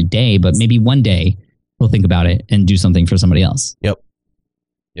about it every day, but maybe one day he'll think about it and do something for somebody else. Yep.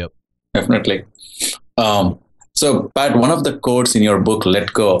 Definitely. So, Pat, one of the quotes in your book,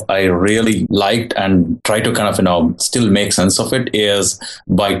 Let Go, I really liked and try to kind of, still make sense of it, is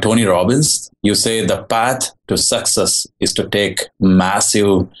by Tony Robbins. You say the path to success is to take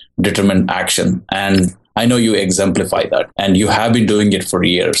massive, determined action. And I know you exemplify that, and you have been doing it for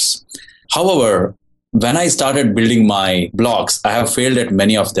years. However, when I started building my blogs, I have failed at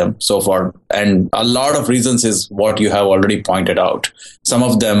many of them so far. And a lot of reasons is what you have already pointed out. Some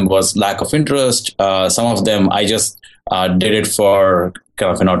of them was lack of interest. Some of them I just did it for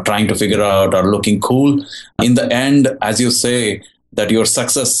kind of, trying to figure out or looking cool. In the end, as you say, that your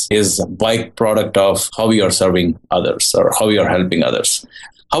success is a byproduct of how you are serving others or how you are helping others.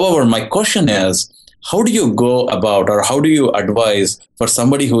 However, my question is, how do you go about, or how do you advise for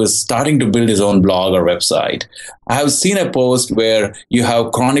somebody who is starting to build his own blog or website? I have seen a post where you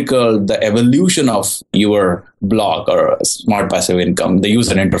have chronicled the evolution of your blog or Smart Passive Income, the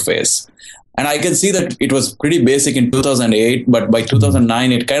user interface. And I can see that it was pretty basic in 2008, but by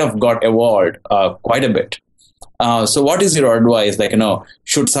 2009, it kind of got evolved quite a bit. So what is your advice? Like,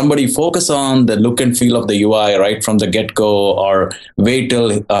 should somebody focus on the look and feel of the UI right from the get-go, or wait till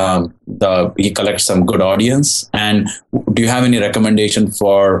he collects some good audience? And do you have any recommendation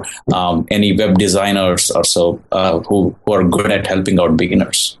for any web designers or so who are good at helping out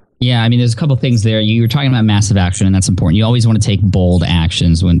beginners? Yeah, I mean, there's a couple of things there. You were talking about massive action, and that's important. You always want to take bold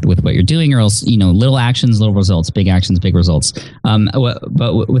actions with what you're doing, or else, little actions, little results, big actions, big results.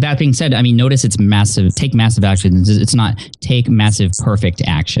 But with that being said, I mean, notice it's massive. Take massive action. It's not take massive perfect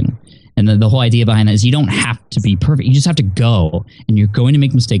action. And the whole idea behind that is you don't have to be perfect. You just have to go, and you're going to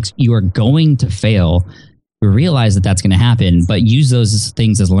make mistakes. You are going to fail. Realize that that's going to happen, but use those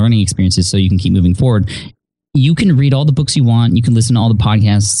things as learning experiences so you can keep moving forward. you can read all the books you want, you can listen to all the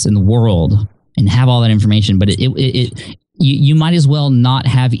podcasts in the world and have all that information, but you might as well not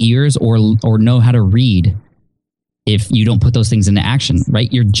have ears or know how to read if you don't put those things into action,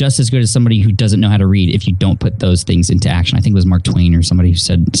 right? You're just as good as somebody who doesn't know how to read if you don't put those things into action. I think it was Mark Twain or somebody who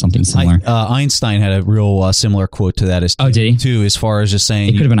said something similar. Einstein had a real similar quote to that. Did he? Too, as far as just saying...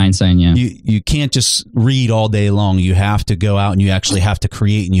 It could have been Einstein, yeah. You can't just read all day long. You have to go out and you actually have to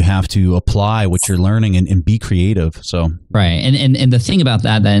create and you have to apply what you're learning and be creative. So right. And the thing about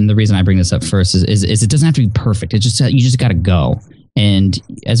that, and the reason I bring this up first is it doesn't have to be perfect. It's just you just got to go. And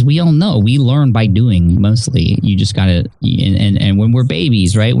as we all know, we learn by doing mostly. You just got to, and when we're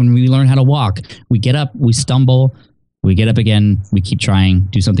babies, right? When we learn how to walk, we get up, we stumble, we get up again, we keep trying,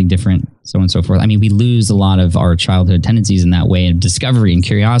 do something different, so on and so forth. I mean, we lose a lot of our childhood tendencies in that way of discovery and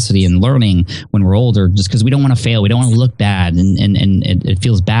curiosity and learning when we're older, just because we don't want to fail. We don't want to look bad and it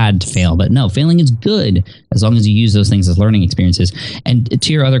feels bad to fail. But no, failing is good as long as you use those things as learning experiences. And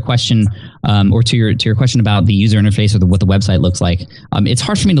to your other question, or to your question about the user interface or what the website looks like, it's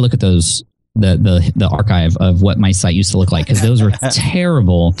hard for me to look at those, the archive of what my site used to look like, because those were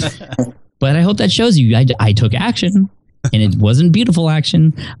terrible. But I hope that shows you I took action, and it wasn't beautiful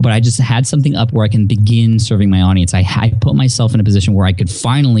action, but I just had something up where I can begin serving my audience. I put myself in a position where I could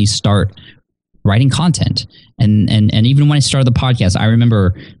finally start writing content. And even when I started the podcast, I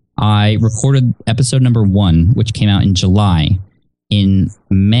remember I recorded episode number 1, which came out in July. In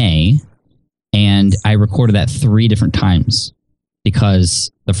May, and I recorded that 3 different times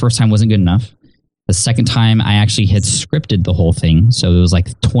because the first time wasn't good enough. The second time, I actually had scripted the whole thing. So it was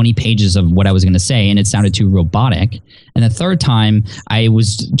like 20 pages of what I was going to say, and it sounded too robotic. And the third time, I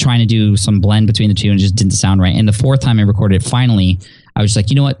was trying to do some blend between the two, and it just didn't sound right. And the fourth time I recorded it, finally, I was like,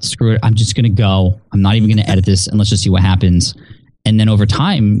 you know what? Screw it. I'm just going to go. I'm not even going to edit this, and let's just see what happens. And then over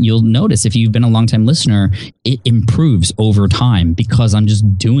time, you'll notice, if you've been a longtime listener, it improves over time because I'm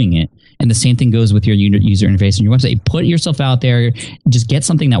just doing it. And the same thing goes with your user interface and your website. Put yourself out there, just get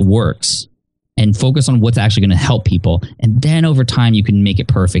something that works, and focus on what's actually going to help people. And then over time, you can make it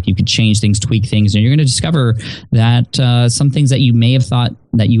perfect. You can change things, tweak things, and you're going to discover that some things that you may have thought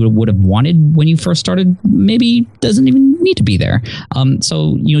that you would have wanted when you first started maybe doesn't even need to be there.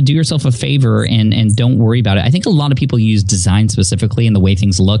 So, do yourself a favor and don't worry about it. I think a lot of people use design specifically and the way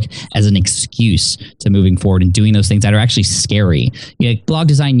things look as an excuse to moving forward and doing those things that are actually scary. Blog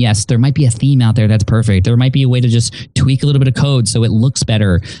design, yes, there might be a theme out there that's perfect. There might be a way to just tweak a little bit of code so it looks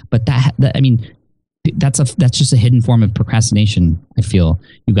better. But that's just a hidden form of procrastination. I feel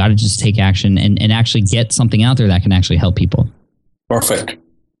you got to just take action and actually get something out there that can actually help people. Perfect.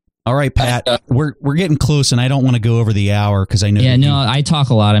 All right, Pat, we're getting close, and I don't want to go over the hour because I know. Yeah, no, I talk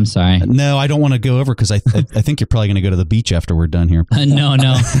a lot. I'm sorry. No, I don't want to go over because I think you're probably going to go to the beach after we're done here. No.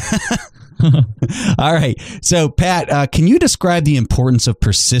 All right. So, Pat, can you describe the importance of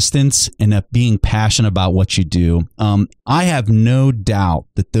persistence and being passionate about what you do? I have no doubt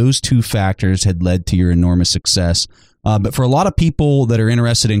that those 2 factors had led to your enormous success. But for a lot of people that are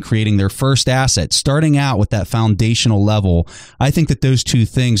interested in creating their first asset, starting out with that foundational level, I think that those 2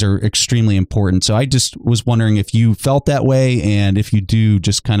 things are extremely important. So I just was wondering if you felt that way, and if you do,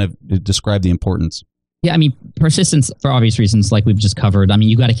 just kind of describe the importance. Yeah, persistence for obvious reasons, like we've just covered.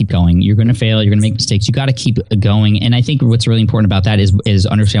 You got to keep going. You're going to fail. You're going to make mistakes. You got to keep going. And I think what's really important about that is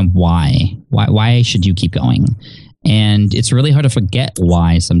understand why. Why should you keep going? And it's really hard to forget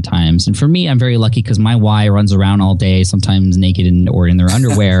why sometimes. And for me, I'm very lucky because my why runs around all day, sometimes naked or in their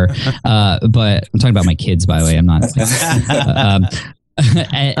underwear. But I'm talking about my kids, by the way. I'm not.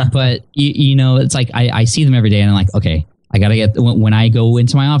 But it's like I see them every day, and I'm like, okay, I got to get, when I go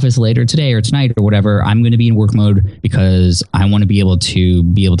into my office later today or tonight or whatever, I'm going to be in work mode because I want to be able to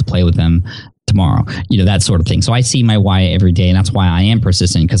play with them tomorrow, that sort of thing. So I see my why every day, and that's why I am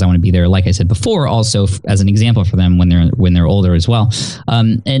persistent, because I want to be there, like I said before, also as an example for them when they're older as well.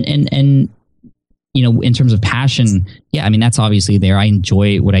 In terms of passion, yeah, that's obviously there. I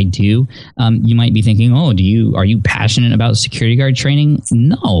enjoy what I do. You might be thinking, are you passionate about security guard training?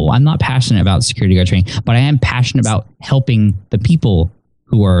 No, I'm not passionate about security guard training, but I am passionate about helping the people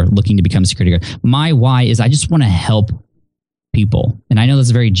who are looking to become security guard. My why is I just want to help people. And I know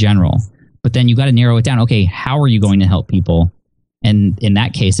that's very general, but then you got to narrow it down. Okay, how are you going to help people? And in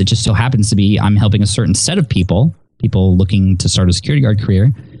that case, it just so happens to be I'm helping a certain set of people looking to start a security guard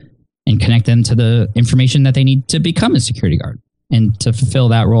career, and connect them to the information that they need to become a security guard and to fulfill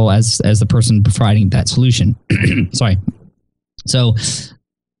that role as the person providing that solution. Sorry. So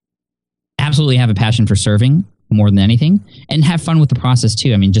absolutely have a passion for serving. more than anything, and have fun with the process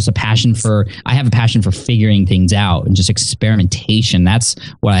too. I mean, just I have a passion for figuring things out and just experimentation. That's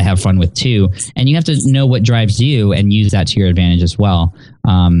what I have fun with too. And you have to know what drives you and use that to your advantage as well.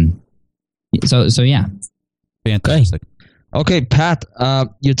 So yeah. Fantastic. Okay, Pat,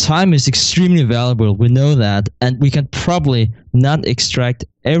 your time is extremely valuable. We know that, and we can probably not extract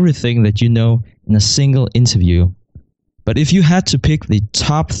everything that you know in a single interview. But if you had to pick the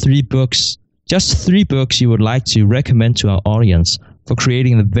top 3 books, just 3 books you would like to recommend to our audience for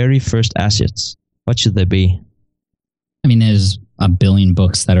creating the very first assets, what should they be? I mean, there's a billion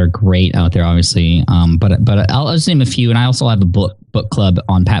books that are great out there, obviously. But I'll just name a few. And I also have a book club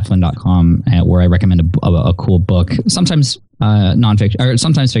on patflynn.com where I recommend a cool book. Sometimes nonfiction, or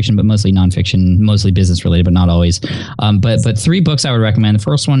sometimes fiction, but mostly nonfiction, mostly business related, but not always. But 3 books I would recommend. The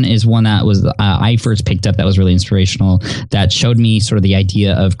first one is one that was I first picked up that was really inspirational, that showed me sort of the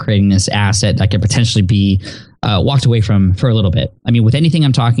idea of creating this asset that could potentially be walked away from for a little bit. I mean, with anything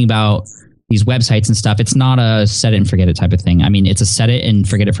I'm talking about, these websites and stuff, it's not a set it and forget it type of thing. I mean, it's a set it and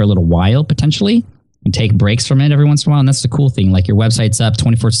forget it for a little while, potentially, and take breaks from it every once in a while. And that's the cool thing. Like, your website's up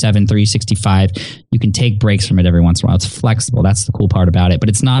 24/7, 365. You can take breaks from it every once in a while. It's flexible. That's the cool part about it. But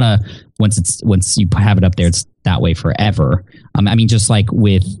it's not once you have it up there, it's that way forever. I mean, just like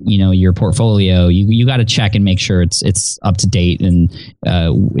with, your portfolio, you got to check and make sure it's up to date, and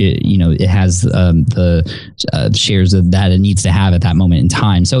it has the shares that it needs to have at that moment in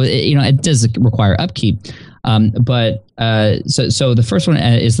time. So it does require upkeep. But the first one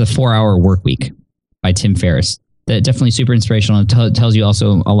is the 4-Hour Workweek by Tim Ferriss. That definitely super inspirational. It tells you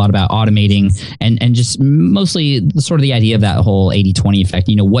also a lot about automating and just mostly sort of the idea of that whole 80-20 effect.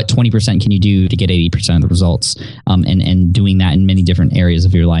 What 20% can you do to get 80% of the results, and doing that in many different areas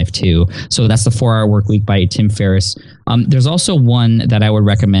of your life too. So that's the 4-Hour Workweek by Tim Ferriss. There's also one that I would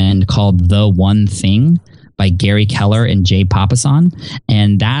recommend called The One Thing by Gary Keller and Jay Papasan.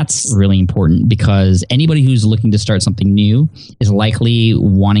 And that's really important because anybody who's looking to start something new is likely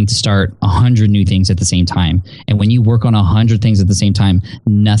wanting to start 100 new things at the same time. And when you work on 100 things at the same time,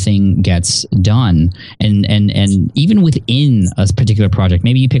 nothing gets done. And even within a particular project,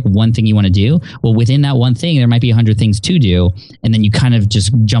 maybe you pick one thing you want to do. Well, within that one thing, there might be 100 things to do. And then you kind of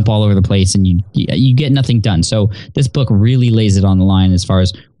just jump all over the place and you get nothing done. So this book really lays it on the line as far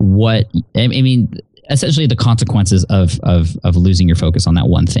as essentially the consequences of losing your focus on that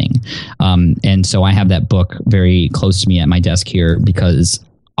one thing. And so I have that book very close to me at my desk here because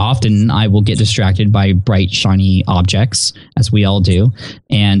often I will get distracted by bright, shiny objects, as we all do.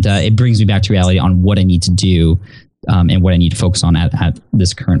 And it brings me back to reality on what I need to do and what I need to focus on at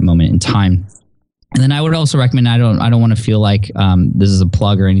this current moment in time. And then I would also recommend, I don't want to feel like this is a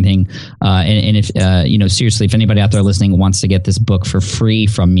plug or anything. And if, seriously, if anybody out there listening wants to get this book for free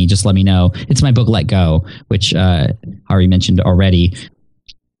from me, just let me know. It's my book, Let Go, which Hari mentioned already.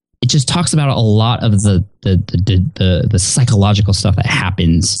 It just talks about a lot of the psychological stuff that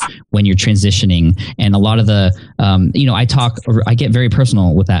happens when you're transitioning, and a lot of the I get very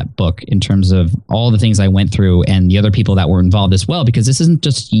personal with that book in terms of all the things I went through and the other people that were involved as well, because this isn't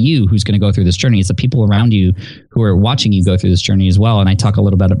just you who's going to go through this journey. It's the people around you who are watching you go through this journey as well. And I talk a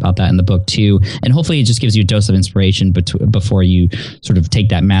little bit about that in the book too. And hopefully it just gives you a dose of inspiration before you sort of take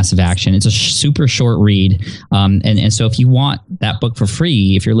that massive action. It's a super short read. And so if you want that book for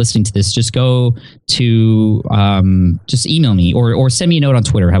free, if you're listening to this, just go to just email me or send me a note on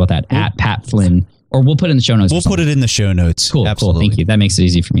Twitter. How about that? At Pat Flynn. Or we'll put it in the show notes. We'll put it in the show notes. Cool. Absolutely. Cool. Thank you. That makes it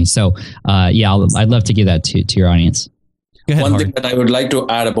easy for me. So, I'd love to give that to your audience. Go ahead, One Hari. thing that I would like to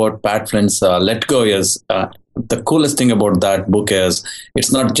add about Pat Flynn's Let Go is the coolest thing about that book is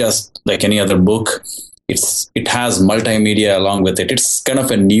it's not just like any other book. It has multimedia along with it. It's kind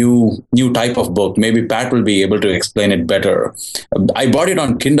of a new type of book. Maybe Pat will be able to explain it better. I bought it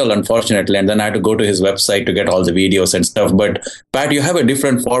on Kindle, unfortunately, and then I had to go to his website to get all the videos and stuff. But Pat, you have a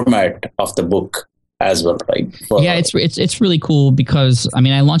different format of the book as well, right? Yeah, it's really cool because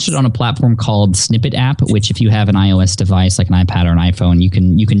I launched it on a platform called Snippet app, which if you have an iOS device like an iPad or an iPhone, you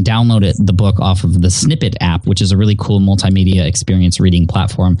can download the book off of the Snippet app, which is a really cool multimedia experience reading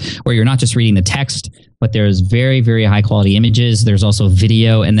platform where you're not just reading the text, but there's very, very high quality images. There's also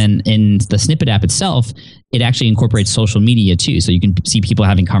video. And then in the Snippet app itself, it actually incorporates social media too. So you can see people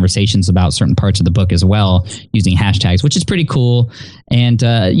having conversations about certain parts of the book as well using hashtags, which is pretty cool. And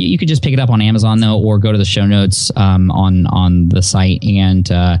you could just pick it up on Amazon though, or go to the show notes on the site. And,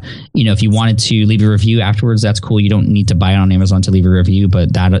 if you wanted to leave a review afterwards, that's cool. You don't need to buy it on Amazon to leave a review,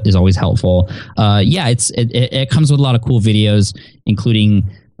 but that is always helpful. It comes with a lot of cool videos, including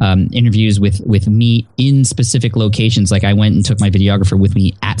interviews with me in specific locations. Like I went and took my videographer with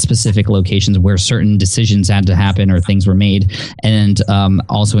me at specific locations where certain decisions had to happen or things were made. And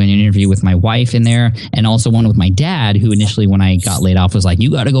also an interview with my wife in there, and also one with my dad, who initially, when I got laid off, was like,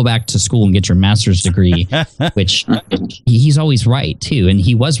 you got to go back to school and get your master's degree, which he's always right too. And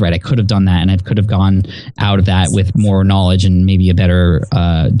he was right. I could have done that, and I could have gone out of that with more knowledge and maybe a better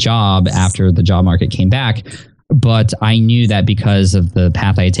job after the job market came back. But I knew that because of the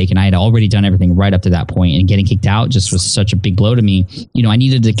path I had taken, I had already done everything right up to that point, and getting kicked out just was such a big blow to me. You know, I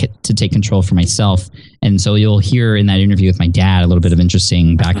needed to take control for myself. And so you'll hear in that interview with my dad a little bit of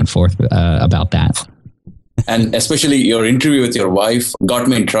interesting back and forth about that. And especially your interview with your wife got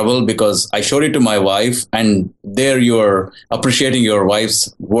me in trouble because I showed it to my wife, and there you're appreciating your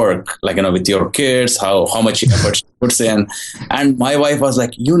wife's work, like, you know, with your kids, how much effort she puts in. And my wife was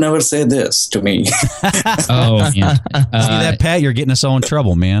like, you never say this to me. Oh, yeah. See that, Pat? You're getting us all in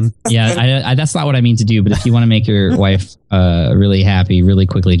trouble, man. Yeah, I that's not what I mean to do. But if you want to make your wife really happy, really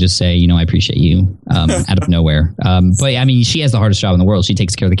quickly, just say, you know, I appreciate you out of nowhere. But I mean, she has the hardest job in the world. She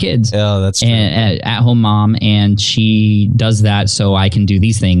takes care of the kids. Oh, that's true. And at home mom, and she does that so I can do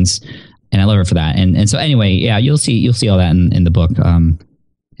these things, and I love her for that. And so anyway, yeah, you'll see all that in the book,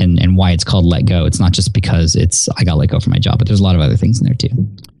 and why it's called Let Go. It's not just because I got let go from my job, but there's a lot of other things in there too.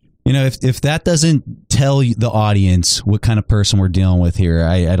 You know, if that doesn't tell the audience what kind of person we're dealing with here,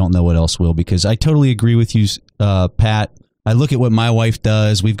 I don't know what else will, because I totally agree with you, Pat. I look at what my wife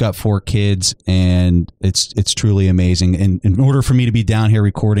does. We've got 4 kids, and it's truly amazing. And in order for me to be down here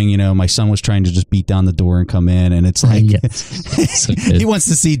recording, you know, my son was trying to just beat down the door and come in, and it's like so he wants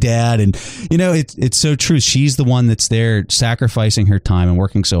to see dad. And you know, it's so true. She's the one that's there, sacrificing her time and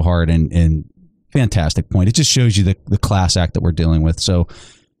working so hard. And fantastic point. It just shows you the class act that we're dealing with. So,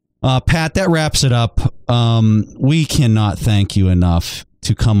 Pat, that wraps it up. We cannot thank you enough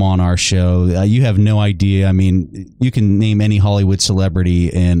to come on our show. You have no idea. I mean, you can name any Hollywood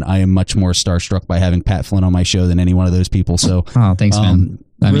celebrity, and I am much more starstruck by having Pat Flynn on my show than any one of those people. So, oh, thanks, man.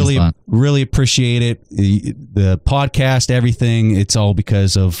 That really appreciate it. The podcast, everything, it's all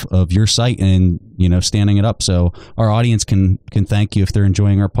because of your site and, you know, standing it up. So our audience can thank you if they're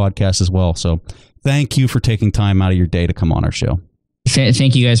enjoying our podcast as well. So thank you for taking time out of your day to come on our show.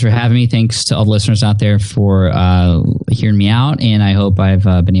 Thank you guys for having me. Thanks to all the listeners out there for hearing me out. And I hope I've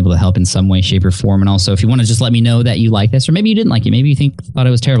been able to help in some way, shape, or form. And also, if you want to just let me know that you like this, or maybe you didn't like it, maybe you thought it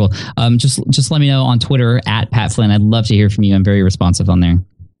was terrible, just let me know on Twitter at Pat Flynn. I'd love to hear from you. I'm very responsive on there.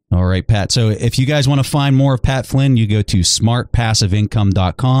 All right, Pat. So if you guys want to find more of Pat Flynn, you go to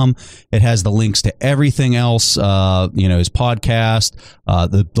smartpassiveincome.com. It has the links to everything else, you know, his podcast.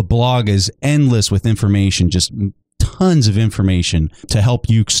 The blog is endless with information, just tons of information to help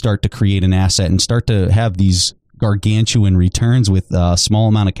you start to create an asset and start to have these gargantuan returns with a small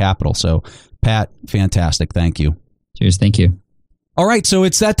amount of capital. So, Pat, fantastic. Thank you. Cheers. Thank you. All right. So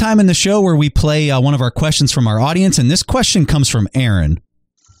it's that time in the show where we play one of our questions from our audience. And this question comes from Aaron.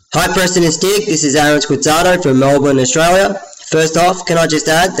 Hi, Preston and Stig. This is Aaron Squizzato from Melbourne, Australia. First off, can I just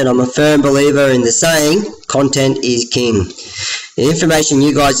add that I'm a firm believer in the saying, content is king. The information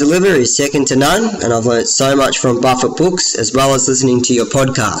you guys deliver is second to none, and I've learned so much from Buffett books as well as listening to your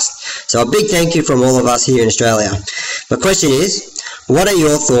podcast. So a big thank you from all of us here in Australia. My question is, what are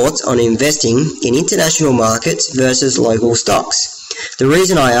your thoughts on investing in international markets versus local stocks? The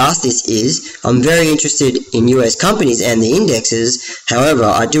reason I ask this is I'm very interested in US companies and the indexes. However,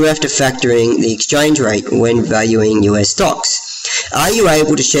 I do have to factor in the exchange rate when valuing US stocks. Are you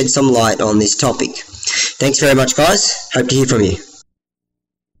able to shed some light on this topic? Thanks very much, guys. Hope to hear from you.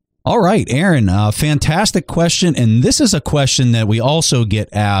 All right, Aaron, fantastic question. And this is a question that we also get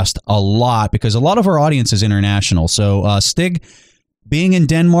asked a lot because a lot of our audience is international. So, Stig, being in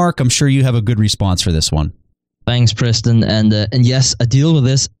Denmark, I'm sure you have a good response for this one. Thanks, Preston. And yes, I deal with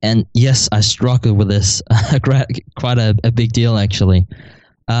this. And yes, I struggle with this. Quite a big deal, actually.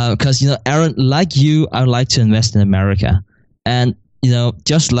 Because, you know, Aaron, like you, I would like to invest in America. And, you know,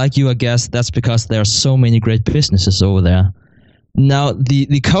 just like you, I guess that's because there are so many great businesses over there. Now,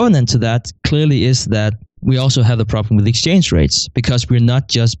 the covenant to that clearly is that we also have the problem with exchange rates because we're not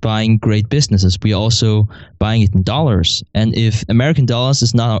just buying great businesses. We're also buying it in dollars. And if American dollars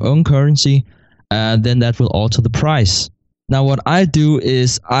is not our own currency, then that will alter the price. Now, what I do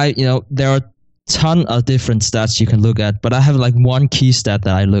is there are a ton of different stats you can look at, but I have like one key stat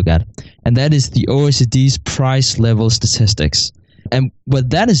that I look at, and that is the OECD's price level statistics. And what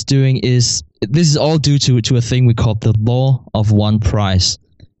that is doing is, this is all due to a thing we call the law of one price.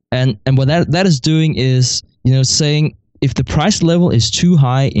 And what that is doing is, you know, saying if the price level is too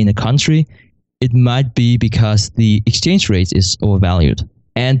high in a country, it might be because the exchange rate is overvalued.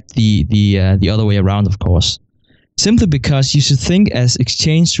 and the other way around, of course. Simply because you should think as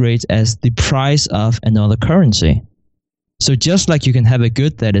exchange rates as the price of another currency. So just like you can have a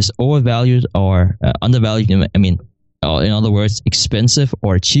good that is overvalued or undervalued, or in other words, expensive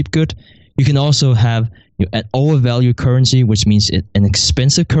or a cheap good, you can also have an overvalued currency, which means an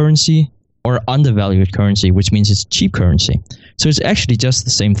expensive currency, or undervalued currency, which means it's cheap currency. So it's actually just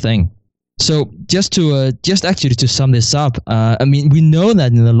the same thing. So just actually to sum this up, we know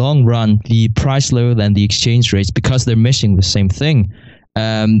that in the long run, the price level and the exchange rates, because they're measuring the same thing,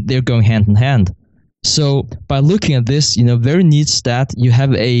 they're going hand in hand. So by looking at this, very neat stat, you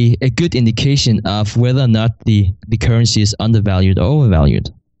have a good indication of whether or not the currency is undervalued or overvalued.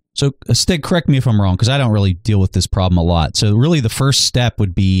 So, Stig, correct me if I'm wrong, because I don't really deal with this problem a lot. So really the first step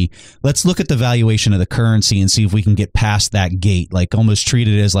would be, let's look at the valuation of the currency and see if we can get past that gate, like almost treat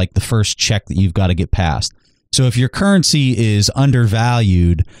it as like the first check that you've got to get past. So if your currency is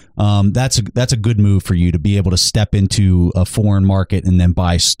undervalued, that's a good move for you to be able to step into a foreign market and then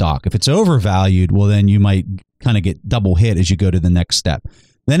buy stock. If it's overvalued, well, then you might kind of get double hit as you go to the next step.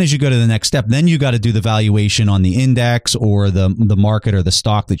 Then as you go to the next step, then you got to do the valuation on the index or the market or the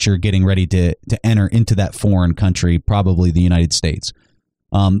stock that you're getting ready to enter into that foreign country, probably the United States.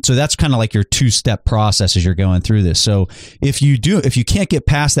 So that's kind of like your two-step process as you're going through this. So if you can't get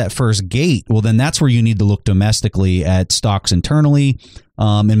past that first gate, well, then that's where you need to look domestically at stocks internally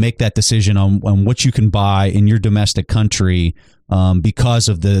and make that decision on what you can buy in your domestic country because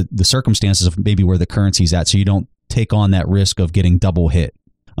of the circumstances of maybe where the currency's at, so you don't take on that risk of getting double hit.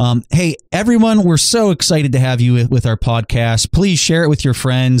 Hey, everyone, we're so excited to have you with our podcast. Please share it with your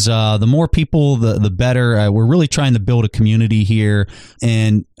friends. The more people, the better. We're really trying to build a community here.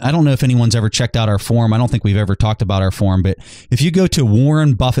 And I don't know if anyone's ever checked out our forum. I don't think we've ever talked about our forum. But if you go to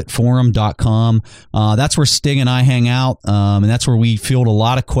warrenbuffettforum.com, that's where Stig and I hang out. And that's where we field a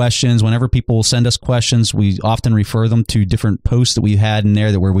lot of questions. Whenever people send us questions, we often refer them to different posts that we've had in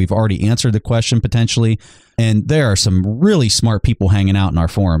there where we've already answered the question potentially. And there are some really smart people hanging out in our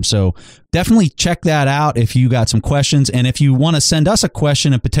forum. So definitely check that out if you got some questions. And if you want to send us a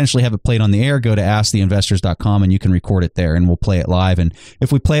question and potentially have it played on the air, go to asktheinvestors.com and you can record it there and we'll play it live. And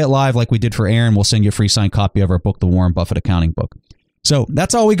if we play it live like we did for Aaron, we'll send you a free signed copy of our book, The Warren Buffett Accounting Book. So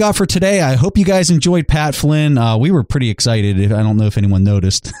that's all we got for today. I hope you guys enjoyed Pat Flynn. We were pretty excited. I don't know if anyone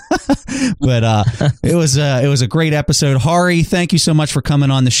noticed, but it was a great episode. Hari, thank you so much for coming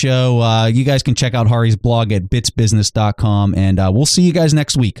on the show. You guys can check out Hari's blog at bitsbusiness.com, and we'll see you guys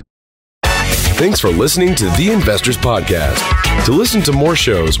next week. Thanks for listening to The Investors Podcast. To listen to more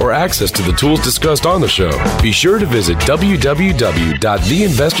shows or access to the tools discussed on the show, be sure to visit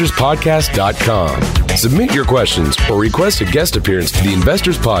www.theinvestorspodcast.com. Submit your questions or request a guest appearance to The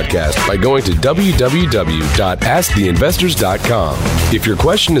Investors Podcast by going to www.asktheinvestors.com. If your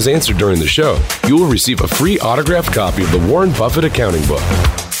question is answered during the show, you will receive a free autographed copy of the Warren Buffett Accounting Book.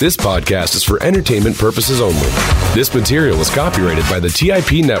 This podcast is for entertainment purposes only. This material is copyrighted by the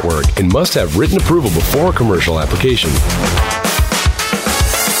TIP Network and must have written approval before commercial application.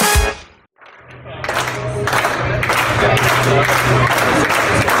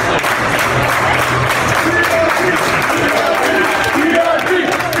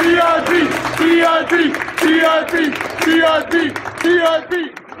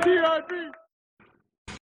 TIP.